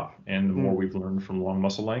the top. And the more we've learned from long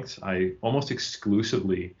muscle lengths, I almost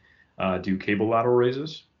exclusively do cable lateral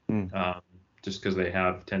raises, just because they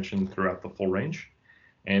have tension throughout the full range.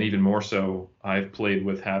 And even more so, I've played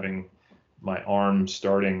with having my arm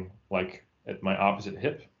starting like at my opposite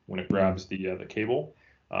hip when it grabs the cable,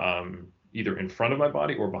 either in front of my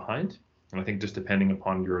body or behind. And I think just depending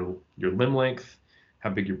upon your limb length,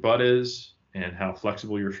 how big your butt is, and how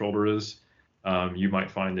flexible your shoulder is, you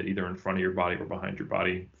might find that either in front of your body or behind your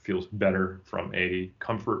body feels better from a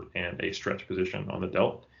comfort and a stretch position on the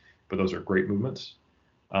delt. But those are great movements.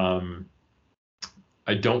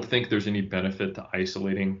 I don't think there's any benefit to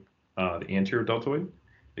isolating the anterior deltoid.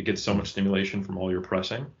 It gets so much stimulation from all your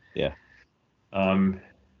pressing. Yeah.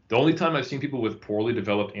 The only time I've seen people with poorly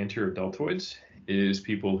developed anterior deltoids is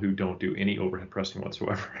people who don't do any overhead pressing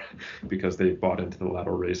whatsoever because they bought into the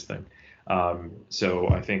lateral raise thing. So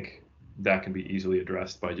I think that can be easily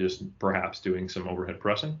addressed by just perhaps doing some overhead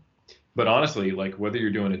pressing. But honestly, like whether you're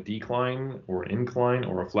doing a decline or an incline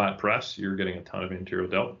or a flat press, you're getting a ton of anterior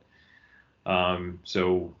delt.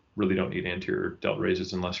 So really don't need anterior delt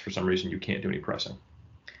raises unless for some reason you can't do any pressing.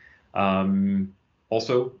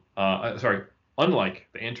 Unlike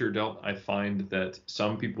the anterior delt, I find that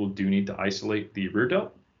some people do need to isolate the rear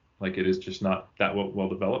delt. Like it is just not that well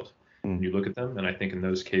developed when you look at them. And I think in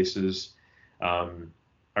those cases,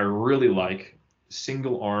 I really like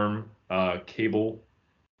single arm cable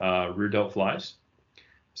rear delt flies.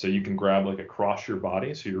 So you can grab like across your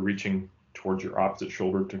body. So you're reaching towards your opposite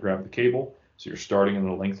shoulder to grab the cable. So you're starting in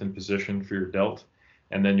a lengthened position for your delt.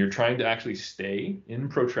 And then you're trying to actually stay in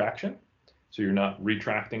protraction. So you're not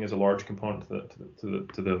retracting as a large component to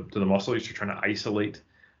the muscle. You're trying to isolate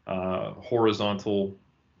horizontal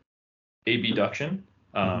abduction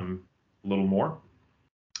a little more.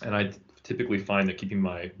 And I typically find that keeping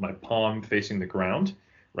my palm facing the ground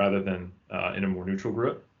rather than in a more neutral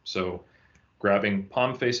grip. So grabbing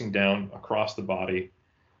palm facing down across the body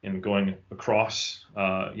and going across,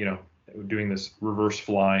 doing this reverse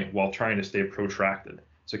fly while trying to stay protracted.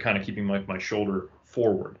 So kind of keeping my shoulder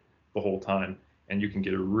forward the whole time, and you can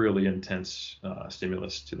get a really intense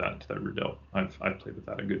stimulus to that rear delt. I've played with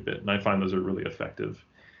that a good bit, and I find those are really effective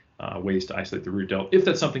ways to isolate the rear delt if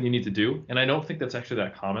that's something you need to do. And I don't think that's actually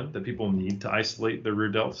that common that people need to isolate their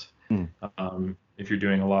rear delts. If you're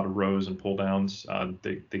doing a lot of rows and pull downs,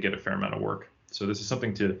 they get a fair amount of work. So this is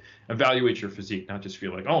something to evaluate your physique, not just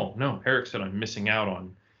feel like, oh no, Eric said I'm missing out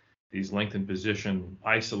on these lengthened position,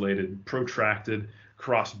 isolated, protracted,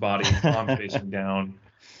 cross body, palm facing down.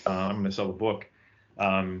 I'm going to sell a book,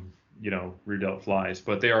 rear delt flies,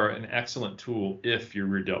 but they are an excellent tool if your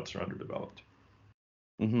rear delts are underdeveloped.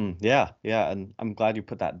 Yeah, and I'm glad you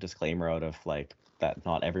put that disclaimer out of like that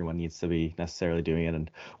not everyone needs to be necessarily doing it. And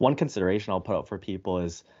one consideration I'll put out for people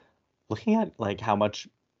is looking at like how much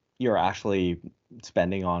you're actually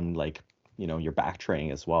spending on like, your back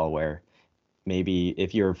training as well, where maybe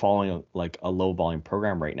if you're following like a low volume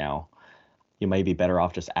program right now, you might be better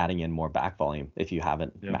off just adding in more back volume if you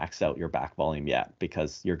haven't maxed out your back volume yet,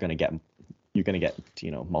 because you're going to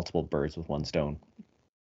get multiple birds with one stone.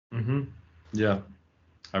 Yeah,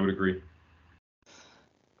 I would agree.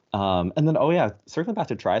 And then, circling back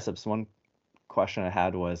to triceps, one question I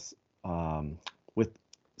had was with,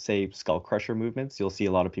 say, skull crusher movements, you'll see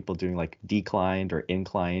a lot of people doing like declined or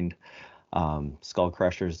inclined skull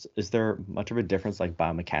crushers. Is there much of a difference like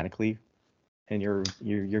biomechanically in your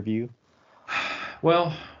view?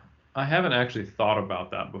 Well, I haven't actually thought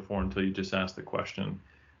about that before until you just asked the question.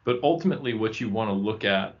 But ultimately, what you want to look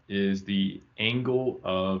at is the angle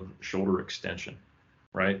of shoulder extension,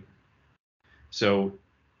 right? So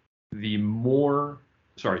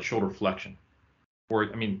shoulder flexion,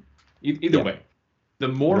 or either way, the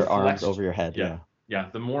more your flexed arms over your head,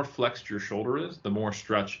 the more flexed your shoulder is, the more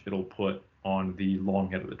stretch it'll put on the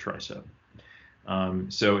long head of the tricep.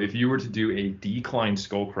 So if you were to do a declined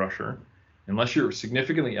skull crusher, unless you're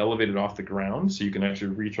significantly elevated off the ground so you can actually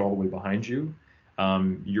reach all the way behind you,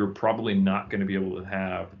 you're probably not going to be able to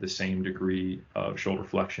have the same degree of shoulder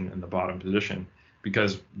flexion in the bottom position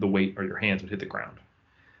because the weight or your hands would hit the ground.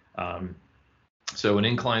 So an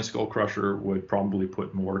inclined skull crusher would probably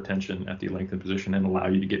put more tension at the lengthened position and allow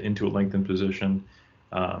you to get into a lengthened position,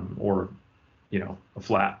 or a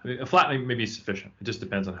flat may be sufficient. It just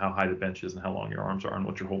depends on how high the bench is and how long your arms are and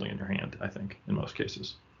what you're holding in your hand, I think, in most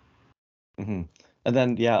cases. And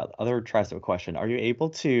then, other tricep question. Are you able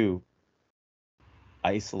to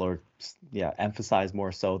isolate or emphasize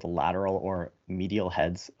more so the lateral or medial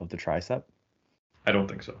heads of the tricep? I don't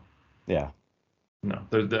think so. Yeah. No,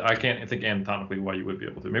 I can't think anatomically why you would be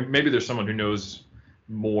able to. Maybe there's someone who knows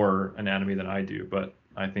more anatomy than I do, but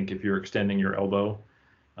I think if you're extending your elbow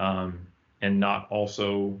and not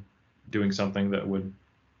also doing something that would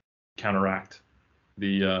counteract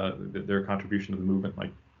their contribution to the movement,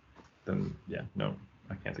 then no,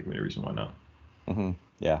 I can't think of any reason why not.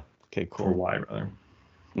 Yeah. Okay, cool. Or why, rather.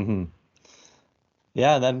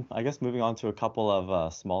 Yeah, and then I guess moving on to a couple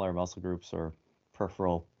of smaller muscle groups or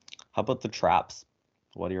peripheral. How about the traps?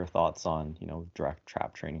 What are your thoughts on, direct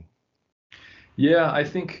trap training? Yeah, I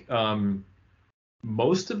think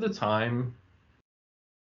most of the time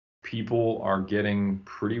people are getting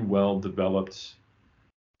pretty well developed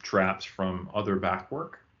traps from other back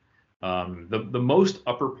work. The most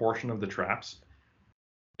upper portion of the traps,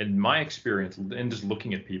 in my experience, and just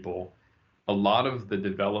looking at people, a lot of the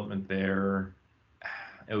development there,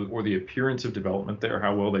 or the appearance of development there,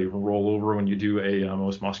 how well they roll over when you do a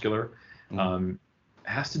most muscular,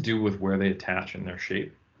 has to do with where they attach in their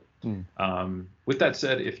shape. With that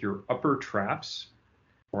said, if your upper traps,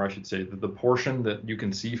 or I should say the portion that you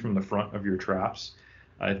can see from the front of your traps,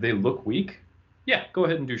 if they look weak, go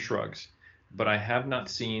ahead and do shrugs. But I have not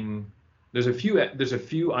seen. There's a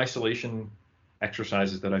few isolation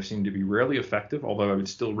exercises that I've seen to be rarely effective, although I would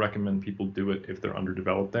still recommend people do it if they're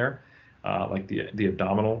underdeveloped there, like the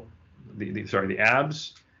abdominal, the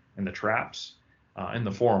abs and the traps and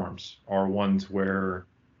the forearms are ones where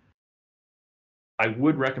I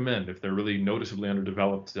would recommend, if they're really noticeably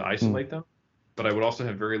underdeveloped, to Mm. isolate them, but I would also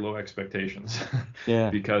have very low expectations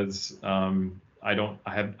Yeah. because I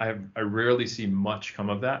rarely see much come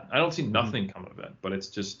of that. I don't see Hmm. nothing come of it, but it's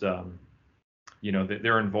just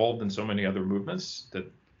they're involved in so many other movements that,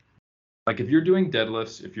 like, if you're doing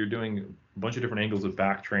deadlifts, if you're doing a bunch of different angles of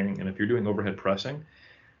back training, and if you're doing overhead pressing,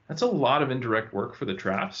 that's a lot of indirect work for the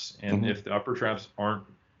traps. And Hmm. if the upper traps aren't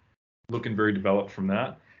looking very developed from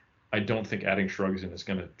that, I don't think adding shrugs in is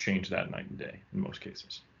going to change that night and day in most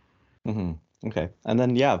cases. Hmm. Okay. And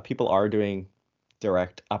then, yeah, if people are doing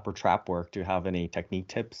direct upper trap work, do you have any technique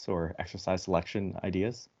tips or exercise selection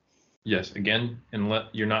ideas? Yes, again, unless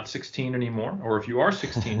you're not 16 anymore, or if you are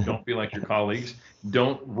 16, don't be like your colleagues.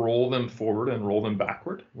 Don't roll them forward and roll them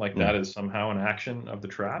backward like Mm. that is somehow an action of the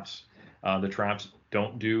traps. The traps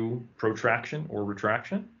don't do protraction or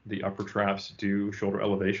retraction. The upper traps do shoulder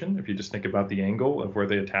elevation, if you just think about the angle of where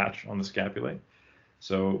they attach on the scapulae.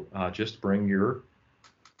 So just bring your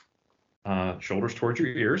shoulders towards your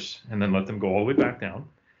ears and then let them go all the way back down.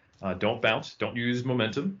 Don't bounce. Don't use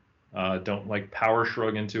momentum. Don't like power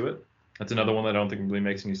shrug into it. That's another one that I don't think really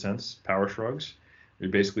makes any sense. Power shrugs.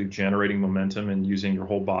 You're basically generating momentum and using your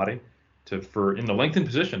whole body for in the lengthened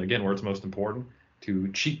position, again, where it's most important, to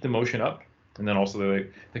cheat the motion up. And then also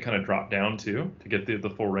they kind of drop down too to get the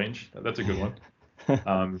full range. That's a good one.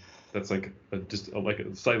 Um, that's like like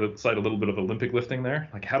a slight a little bit of Olympic lifting there.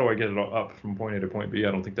 Like, how do I get it up from point A to point B?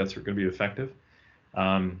 I don't think that's going to be effective.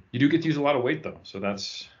 You do get to use a lot of weight though, so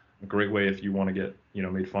that's a great way if you want to get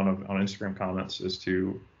made fun of on Instagram comments, is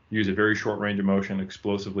to use a very short range of motion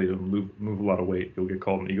explosively to move a lot of weight. You'll get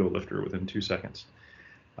called an ego lifter within 2 seconds.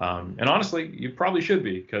 And honestly, you probably should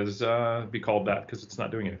be called that because it's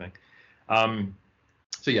not doing anything. Um,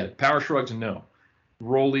 so yeah, power shrugs, no.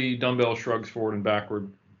 Rolly dumbbell shrugs forward and backward,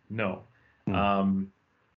 no. Mm. Um,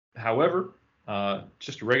 However,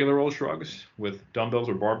 just regular old shrugs with dumbbells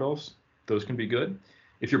or barbells, those can be good.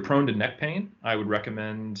 If you're prone to neck pain, I would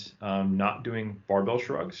recommend not doing barbell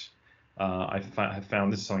shrugs. Have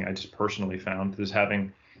found, this is something I just personally found, is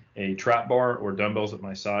having a trap bar or dumbbells at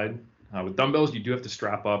my side. With dumbbells, you do have to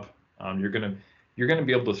strap up. You're gonna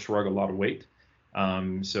be able to shrug a lot of weight.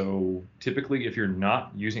 So typically, if you're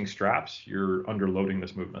not using straps, you're underloading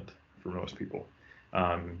this movement for most people.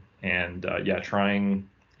 And yeah, trying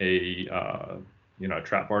a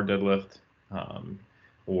trap bar deadlift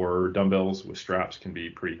or dumbbells with straps can be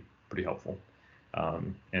pretty helpful.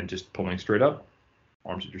 And just pulling straight up,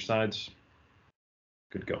 arms at your sides,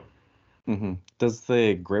 good to go. Hmm. Does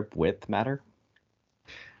the grip width matter?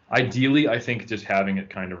 Ideally, I think just having it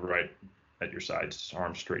kind of right at your sides,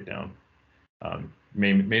 arms straight down.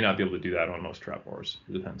 May not be able to do that on most trap bars.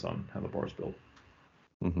 It depends on how the bar is built.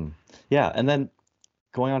 Hmm. Yeah, and then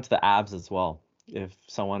going on to the abs as well. If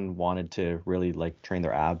someone wanted to really like train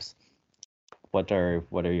their abs, what are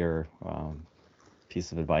your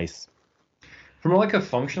piece of advice? From like a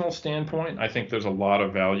functional standpoint, I think there's a lot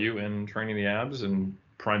of value in training the abs, and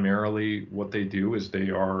primarily what they do is they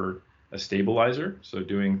are a stabilizer. So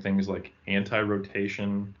doing things like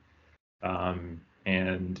anti-rotation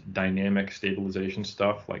and dynamic stabilization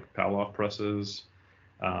stuff like Pallof presses,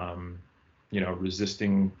 um,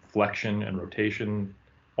 resisting flexion and rotation,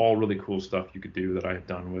 all really cool stuff you could do that I've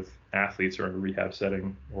done with athletes or in a rehab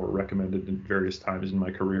setting or recommended in various times in my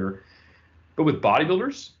career. But with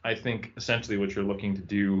bodybuilders, I think essentially what you're looking to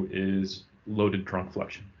do is loaded trunk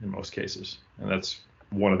flexion in most cases. And that's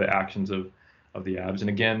one of the actions of the abs. And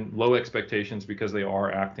again, low expectations because they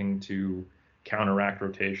are acting to counteract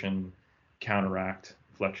rotation, counteract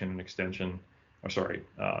flexion and extension, or sorry,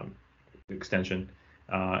 extension.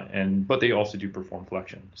 But they also do perform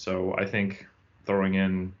flexion. So I think throwing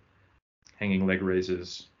in hanging leg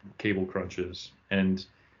raises, cable crunches, and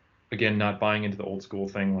again, not buying into the old school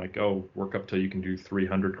thing like, oh, work up till you can do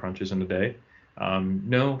 300 crunches in a day.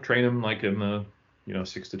 No, train them like in the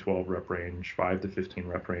 6 to 12 rep range, 5 to 15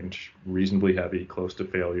 rep range, reasonably heavy, close to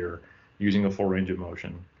failure, using a full range of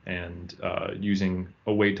motion, and using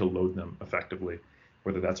a way to load them effectively.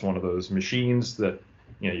 Whether that's one of those machines that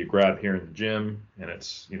you grab here in the gym and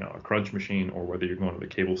it's a crunch machine, or whether you're going to the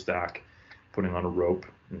cable stack, putting on a rope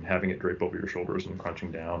and having it drape over your shoulders and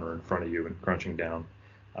crunching down, or in front of you and crunching down.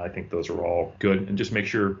 I think those are all good, and just make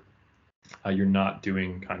sure you're not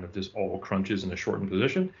doing kind of just all crunches in a shortened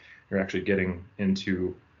position. You're actually getting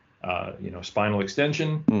into spinal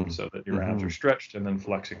extension Mm. so that your abs are Hmm. stretched, and then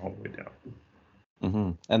flexing all the way down.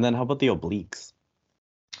 Hmm. And then how about the obliques?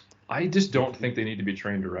 I just don't think they need to be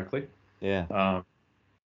trained directly. Yeah. Um,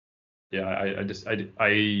 yeah,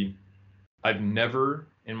 I've never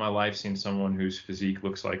in my life seen someone whose physique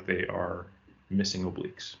looks like they are missing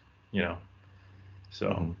obliques. You know,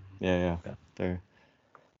 So Yeah. They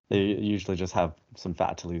usually just have some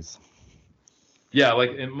fat to lose. yeah,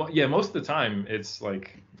 like most of the time it's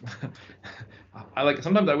like I like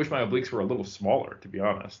sometimes I wish my obliques were a little smaller, to be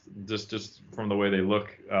honest, just from the way they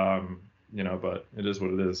look. But it is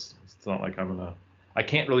what it is. It's not like I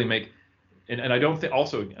can't really make, and I don't think,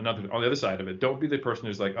 also another on the other side of it, don't be the person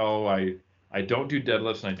who's like, oh, I don't do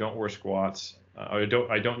deadlifts and I don't wear squats. I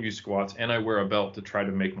don't use squats and I wear a belt to try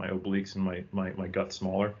to make my obliques and my gut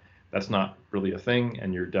smaller. That's not really a thing,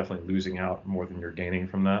 and you're definitely losing out more than you're gaining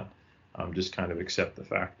from that. Just kind of accept the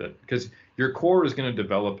fact that, because your core is going to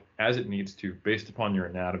develop as it needs to based upon your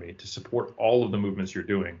anatomy to support all of the movements you're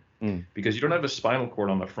doing, because you don't have a spinal cord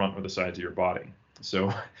on the front or the sides of your body.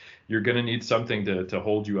 So you're going to need something to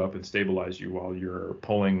hold you up and stabilize you while you're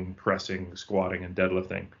pulling, pressing, squatting, and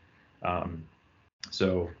deadlifting.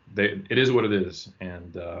 So it is what it is,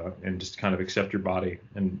 and just kind of accept your body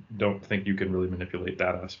and don't think you can really manipulate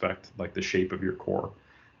that aspect, like the shape of your core.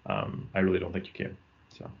 I really don't think you can.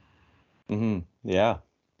 So. Yeah.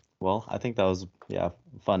 Well, I think that was a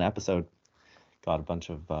fun episode. Got a bunch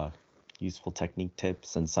of useful technique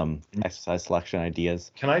tips and some exercise selection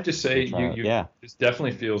ideas. Can I just say, Yeah. This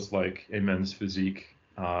definitely feels like a Men's Physique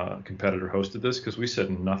competitor hosted this, because we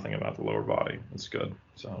said nothing about the lower body. That's good.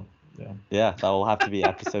 So yeah. Yeah, that will have to be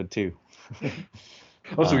episode 2.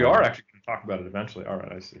 Oh, so we are actually going to talk about it eventually. All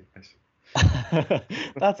right, I see.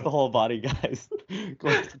 That's the whole body, guys.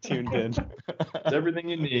 Glad you tuned in. It's everything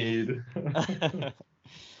you need. But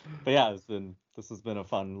yeah, this has been a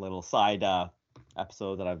fun little side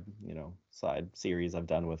episode that side series I've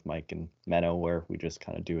done with Mike and Menno, where we just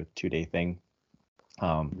kind of do a 2-day thing.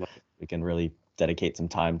 We can really dedicate some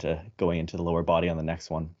time to going into the lower body on the next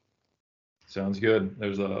one. Sounds good.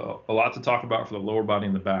 There's a lot to talk about for the lower body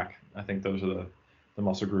and the back. I think those are the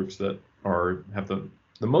muscle groups that have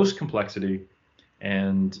the most complexity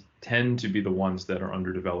and tend to be the ones that are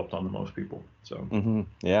underdeveloped on the most people. So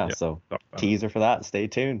so teaser for that. Stay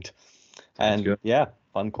tuned. Sounds good.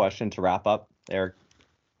 Fun question to wrap up, Eric,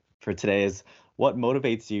 for today is, what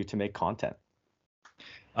motivates you to make content?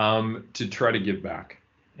 To try to give back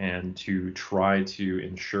and to try to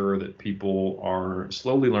ensure that people are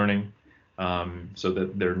slowly learning, so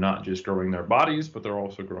that they're not just growing their bodies, but they're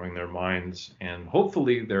also growing their minds and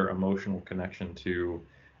hopefully their emotional connection to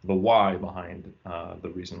the why behind the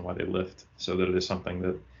reason why they lift, so that it is something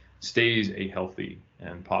that stays a healthy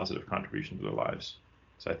and positive contribution to their lives.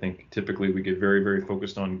 So I think typically we get very, very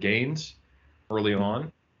focused on gains early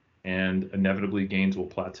on, and inevitably gains will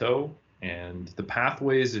plateau. And the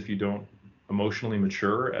pathways, if you don't emotionally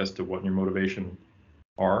mature as to what your motivations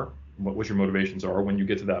are when you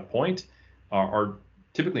get to that point, are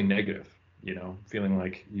typically negative. Feeling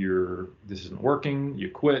like this isn't working, you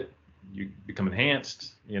quit, you become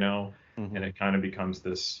enhanced, and it kind of becomes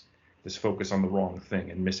this focus on the wrong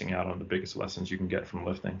thing and missing out on the biggest lessons you can get from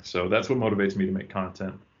lifting. So that's what motivates me to make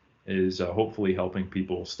content, is hopefully helping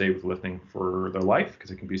people stay with lifting for their life,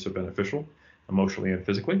 because it can be so beneficial emotionally and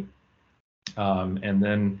physically. And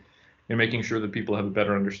then making sure that people have a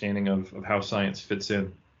better understanding of how science fits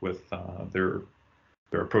in with their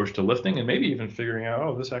approach to lifting, and maybe even figuring out,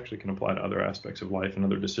 oh, this actually can apply to other aspects of life and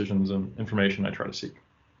other decisions and information I try to seek.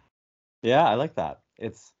 Yeah, I like that.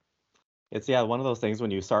 It's one of those things,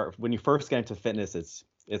 when you first get into fitness,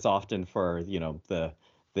 it's often for,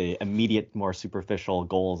 the immediate, more superficial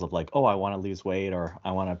goals of like, oh, I want to lose weight or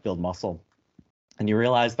I want to build muscle. And you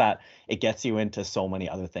realize that it gets you into so many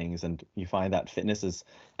other things, and you find that fitness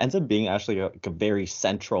ends up being actually a very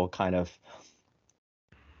central kind of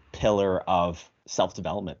pillar of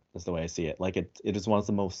self-development, is the way I see it. Like it is one of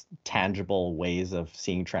the most tangible ways of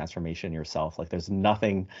seeing transformation in yourself. Like there's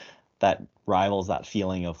nothing that rivals that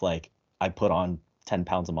feeling of like, I put on 10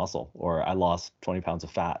 pounds of muscle or I lost 20 pounds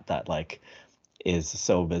of fat, that like is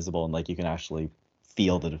so visible, and like you can actually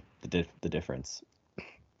feel the difference.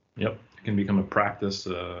 Yep. It can become a practice,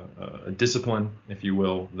 a discipline, if you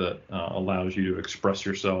will, that allows you to express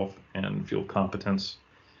yourself and feel competence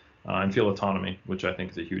and feel autonomy, which I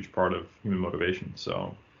think is a huge part of human motivation.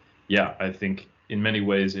 So yeah, I think in many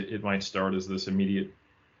ways it might start as this immediate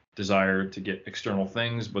desire to get external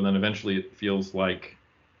things, but then eventually it feels like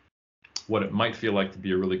what it might feel like to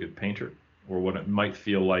be a really good painter, or what it might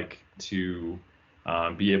feel like to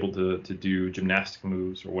be able to do gymnastic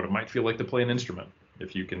moves, or what it might feel like to play an instrument.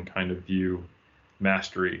 If you can kind of view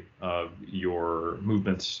mastery of your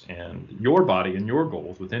movements and your body and your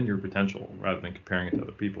goals within your potential, rather than comparing it to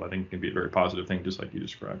other people, I think it can be a very positive thing, just like you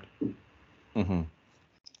described.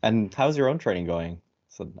 And how's your own training going?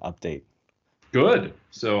 It's an update. Good.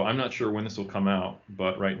 So I'm not sure when this will come out,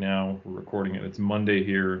 but right now we're recording it. It's Monday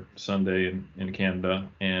here, Sunday in Canada,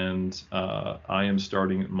 and I am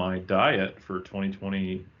starting my diet for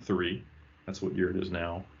 2023. That's what year it is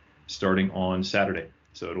now, starting on Saturday.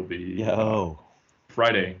 So it'll be Yo.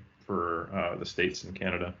 Friday for the States and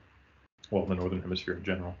Canada, well, the Northern Hemisphere in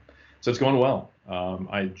general. So it's going well.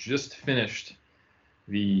 I just finished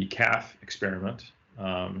the calf experiment.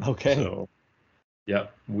 Okay.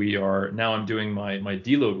 Yep, I'm doing my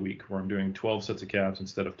deload week where I'm doing 12 sets of calves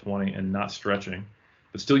instead of 20 and not stretching,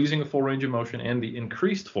 but still using the full range of motion and the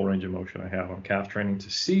increased full range of motion I have on calf training to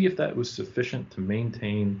see if that was sufficient to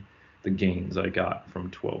maintain the gains I got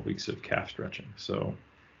from 12 weeks of calf stretching. So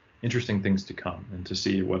interesting things to come, and to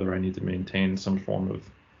see whether I need to maintain some form of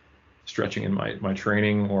stretching in my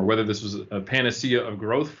training, or whether this was a panacea of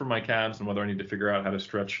growth for my calves, and whether I need to figure out how to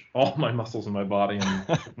stretch all my muscles in my body and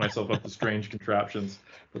hook myself up to strange contraptions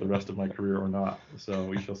for the rest of my career or not. So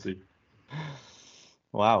we shall see.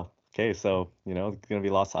 Wow. Okay, so there's gonna be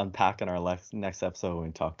lots to unpack in our next episode when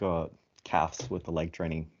we talk about calves with the leg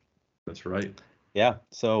training. That's right. Yeah.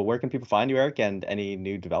 So where can people find you, Eric, and any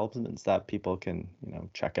new developments that people can,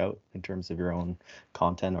 check out in terms of your own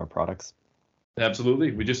content or products?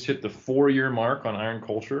 Absolutely. We just hit the 4-year mark on Iron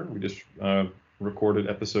Culture. We just recorded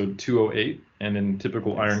episode 208, and in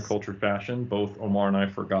typical Nice. Iron Culture fashion, both Omar and I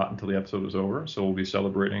forgot until the episode was over. So we'll be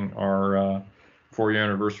celebrating our 4-year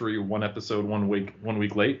anniversary, one episode, 1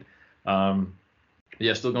 week late.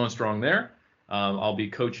 Yeah, still going strong there. I'll be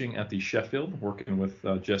coaching at the Sheffield, working with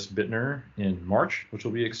Jess Bittner in March, which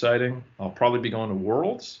will be exciting. I'll probably be going to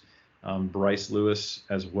Worlds. Bryce Lewis,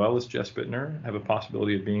 as well as Jess Bittner, have a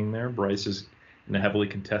possibility of being there. Bryce is in the heavily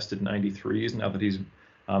contested 93s now that he's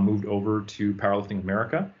moved over to Powerlifting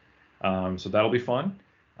America. So that'll be fun.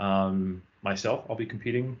 Myself, I'll be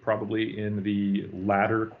competing probably in the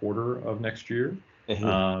latter quarter of next year.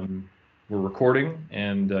 We're recording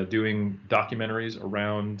and doing documentaries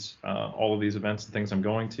around all of these events and things I'm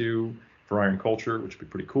going to for Iron Culture, which would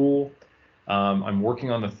be pretty cool. I'm working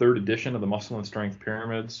on the 3rd edition of the Muscle and Strength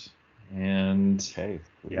Pyramids. And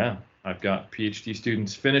yeah, I've got PhD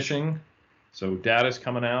students finishing, so data's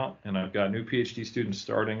coming out, and I've got new PhD students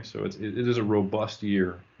starting. So it is a robust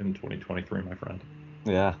year in 2023, my friend.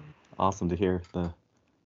 Yeah, awesome to hear. The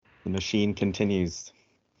machine continues.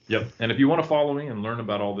 Yep. And if you want to follow me and learn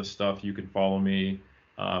about all this stuff, you can follow me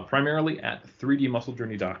primarily at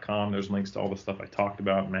 3dmusclejourney.com. There's links to all the stuff I talked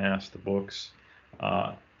about, mass, the books.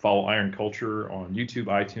 Follow Iron Culture on YouTube,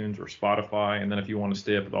 iTunes, or Spotify. And then if you want to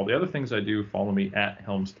stay up with all the other things I do, follow me at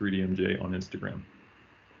Helms3DMJ on Instagram.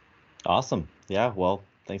 Awesome. Yeah, well,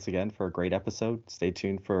 thanks again for a great episode. Stay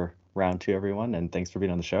tuned for round 2, everyone, and thanks for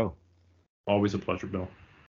being on the show. Always a pleasure, Bill.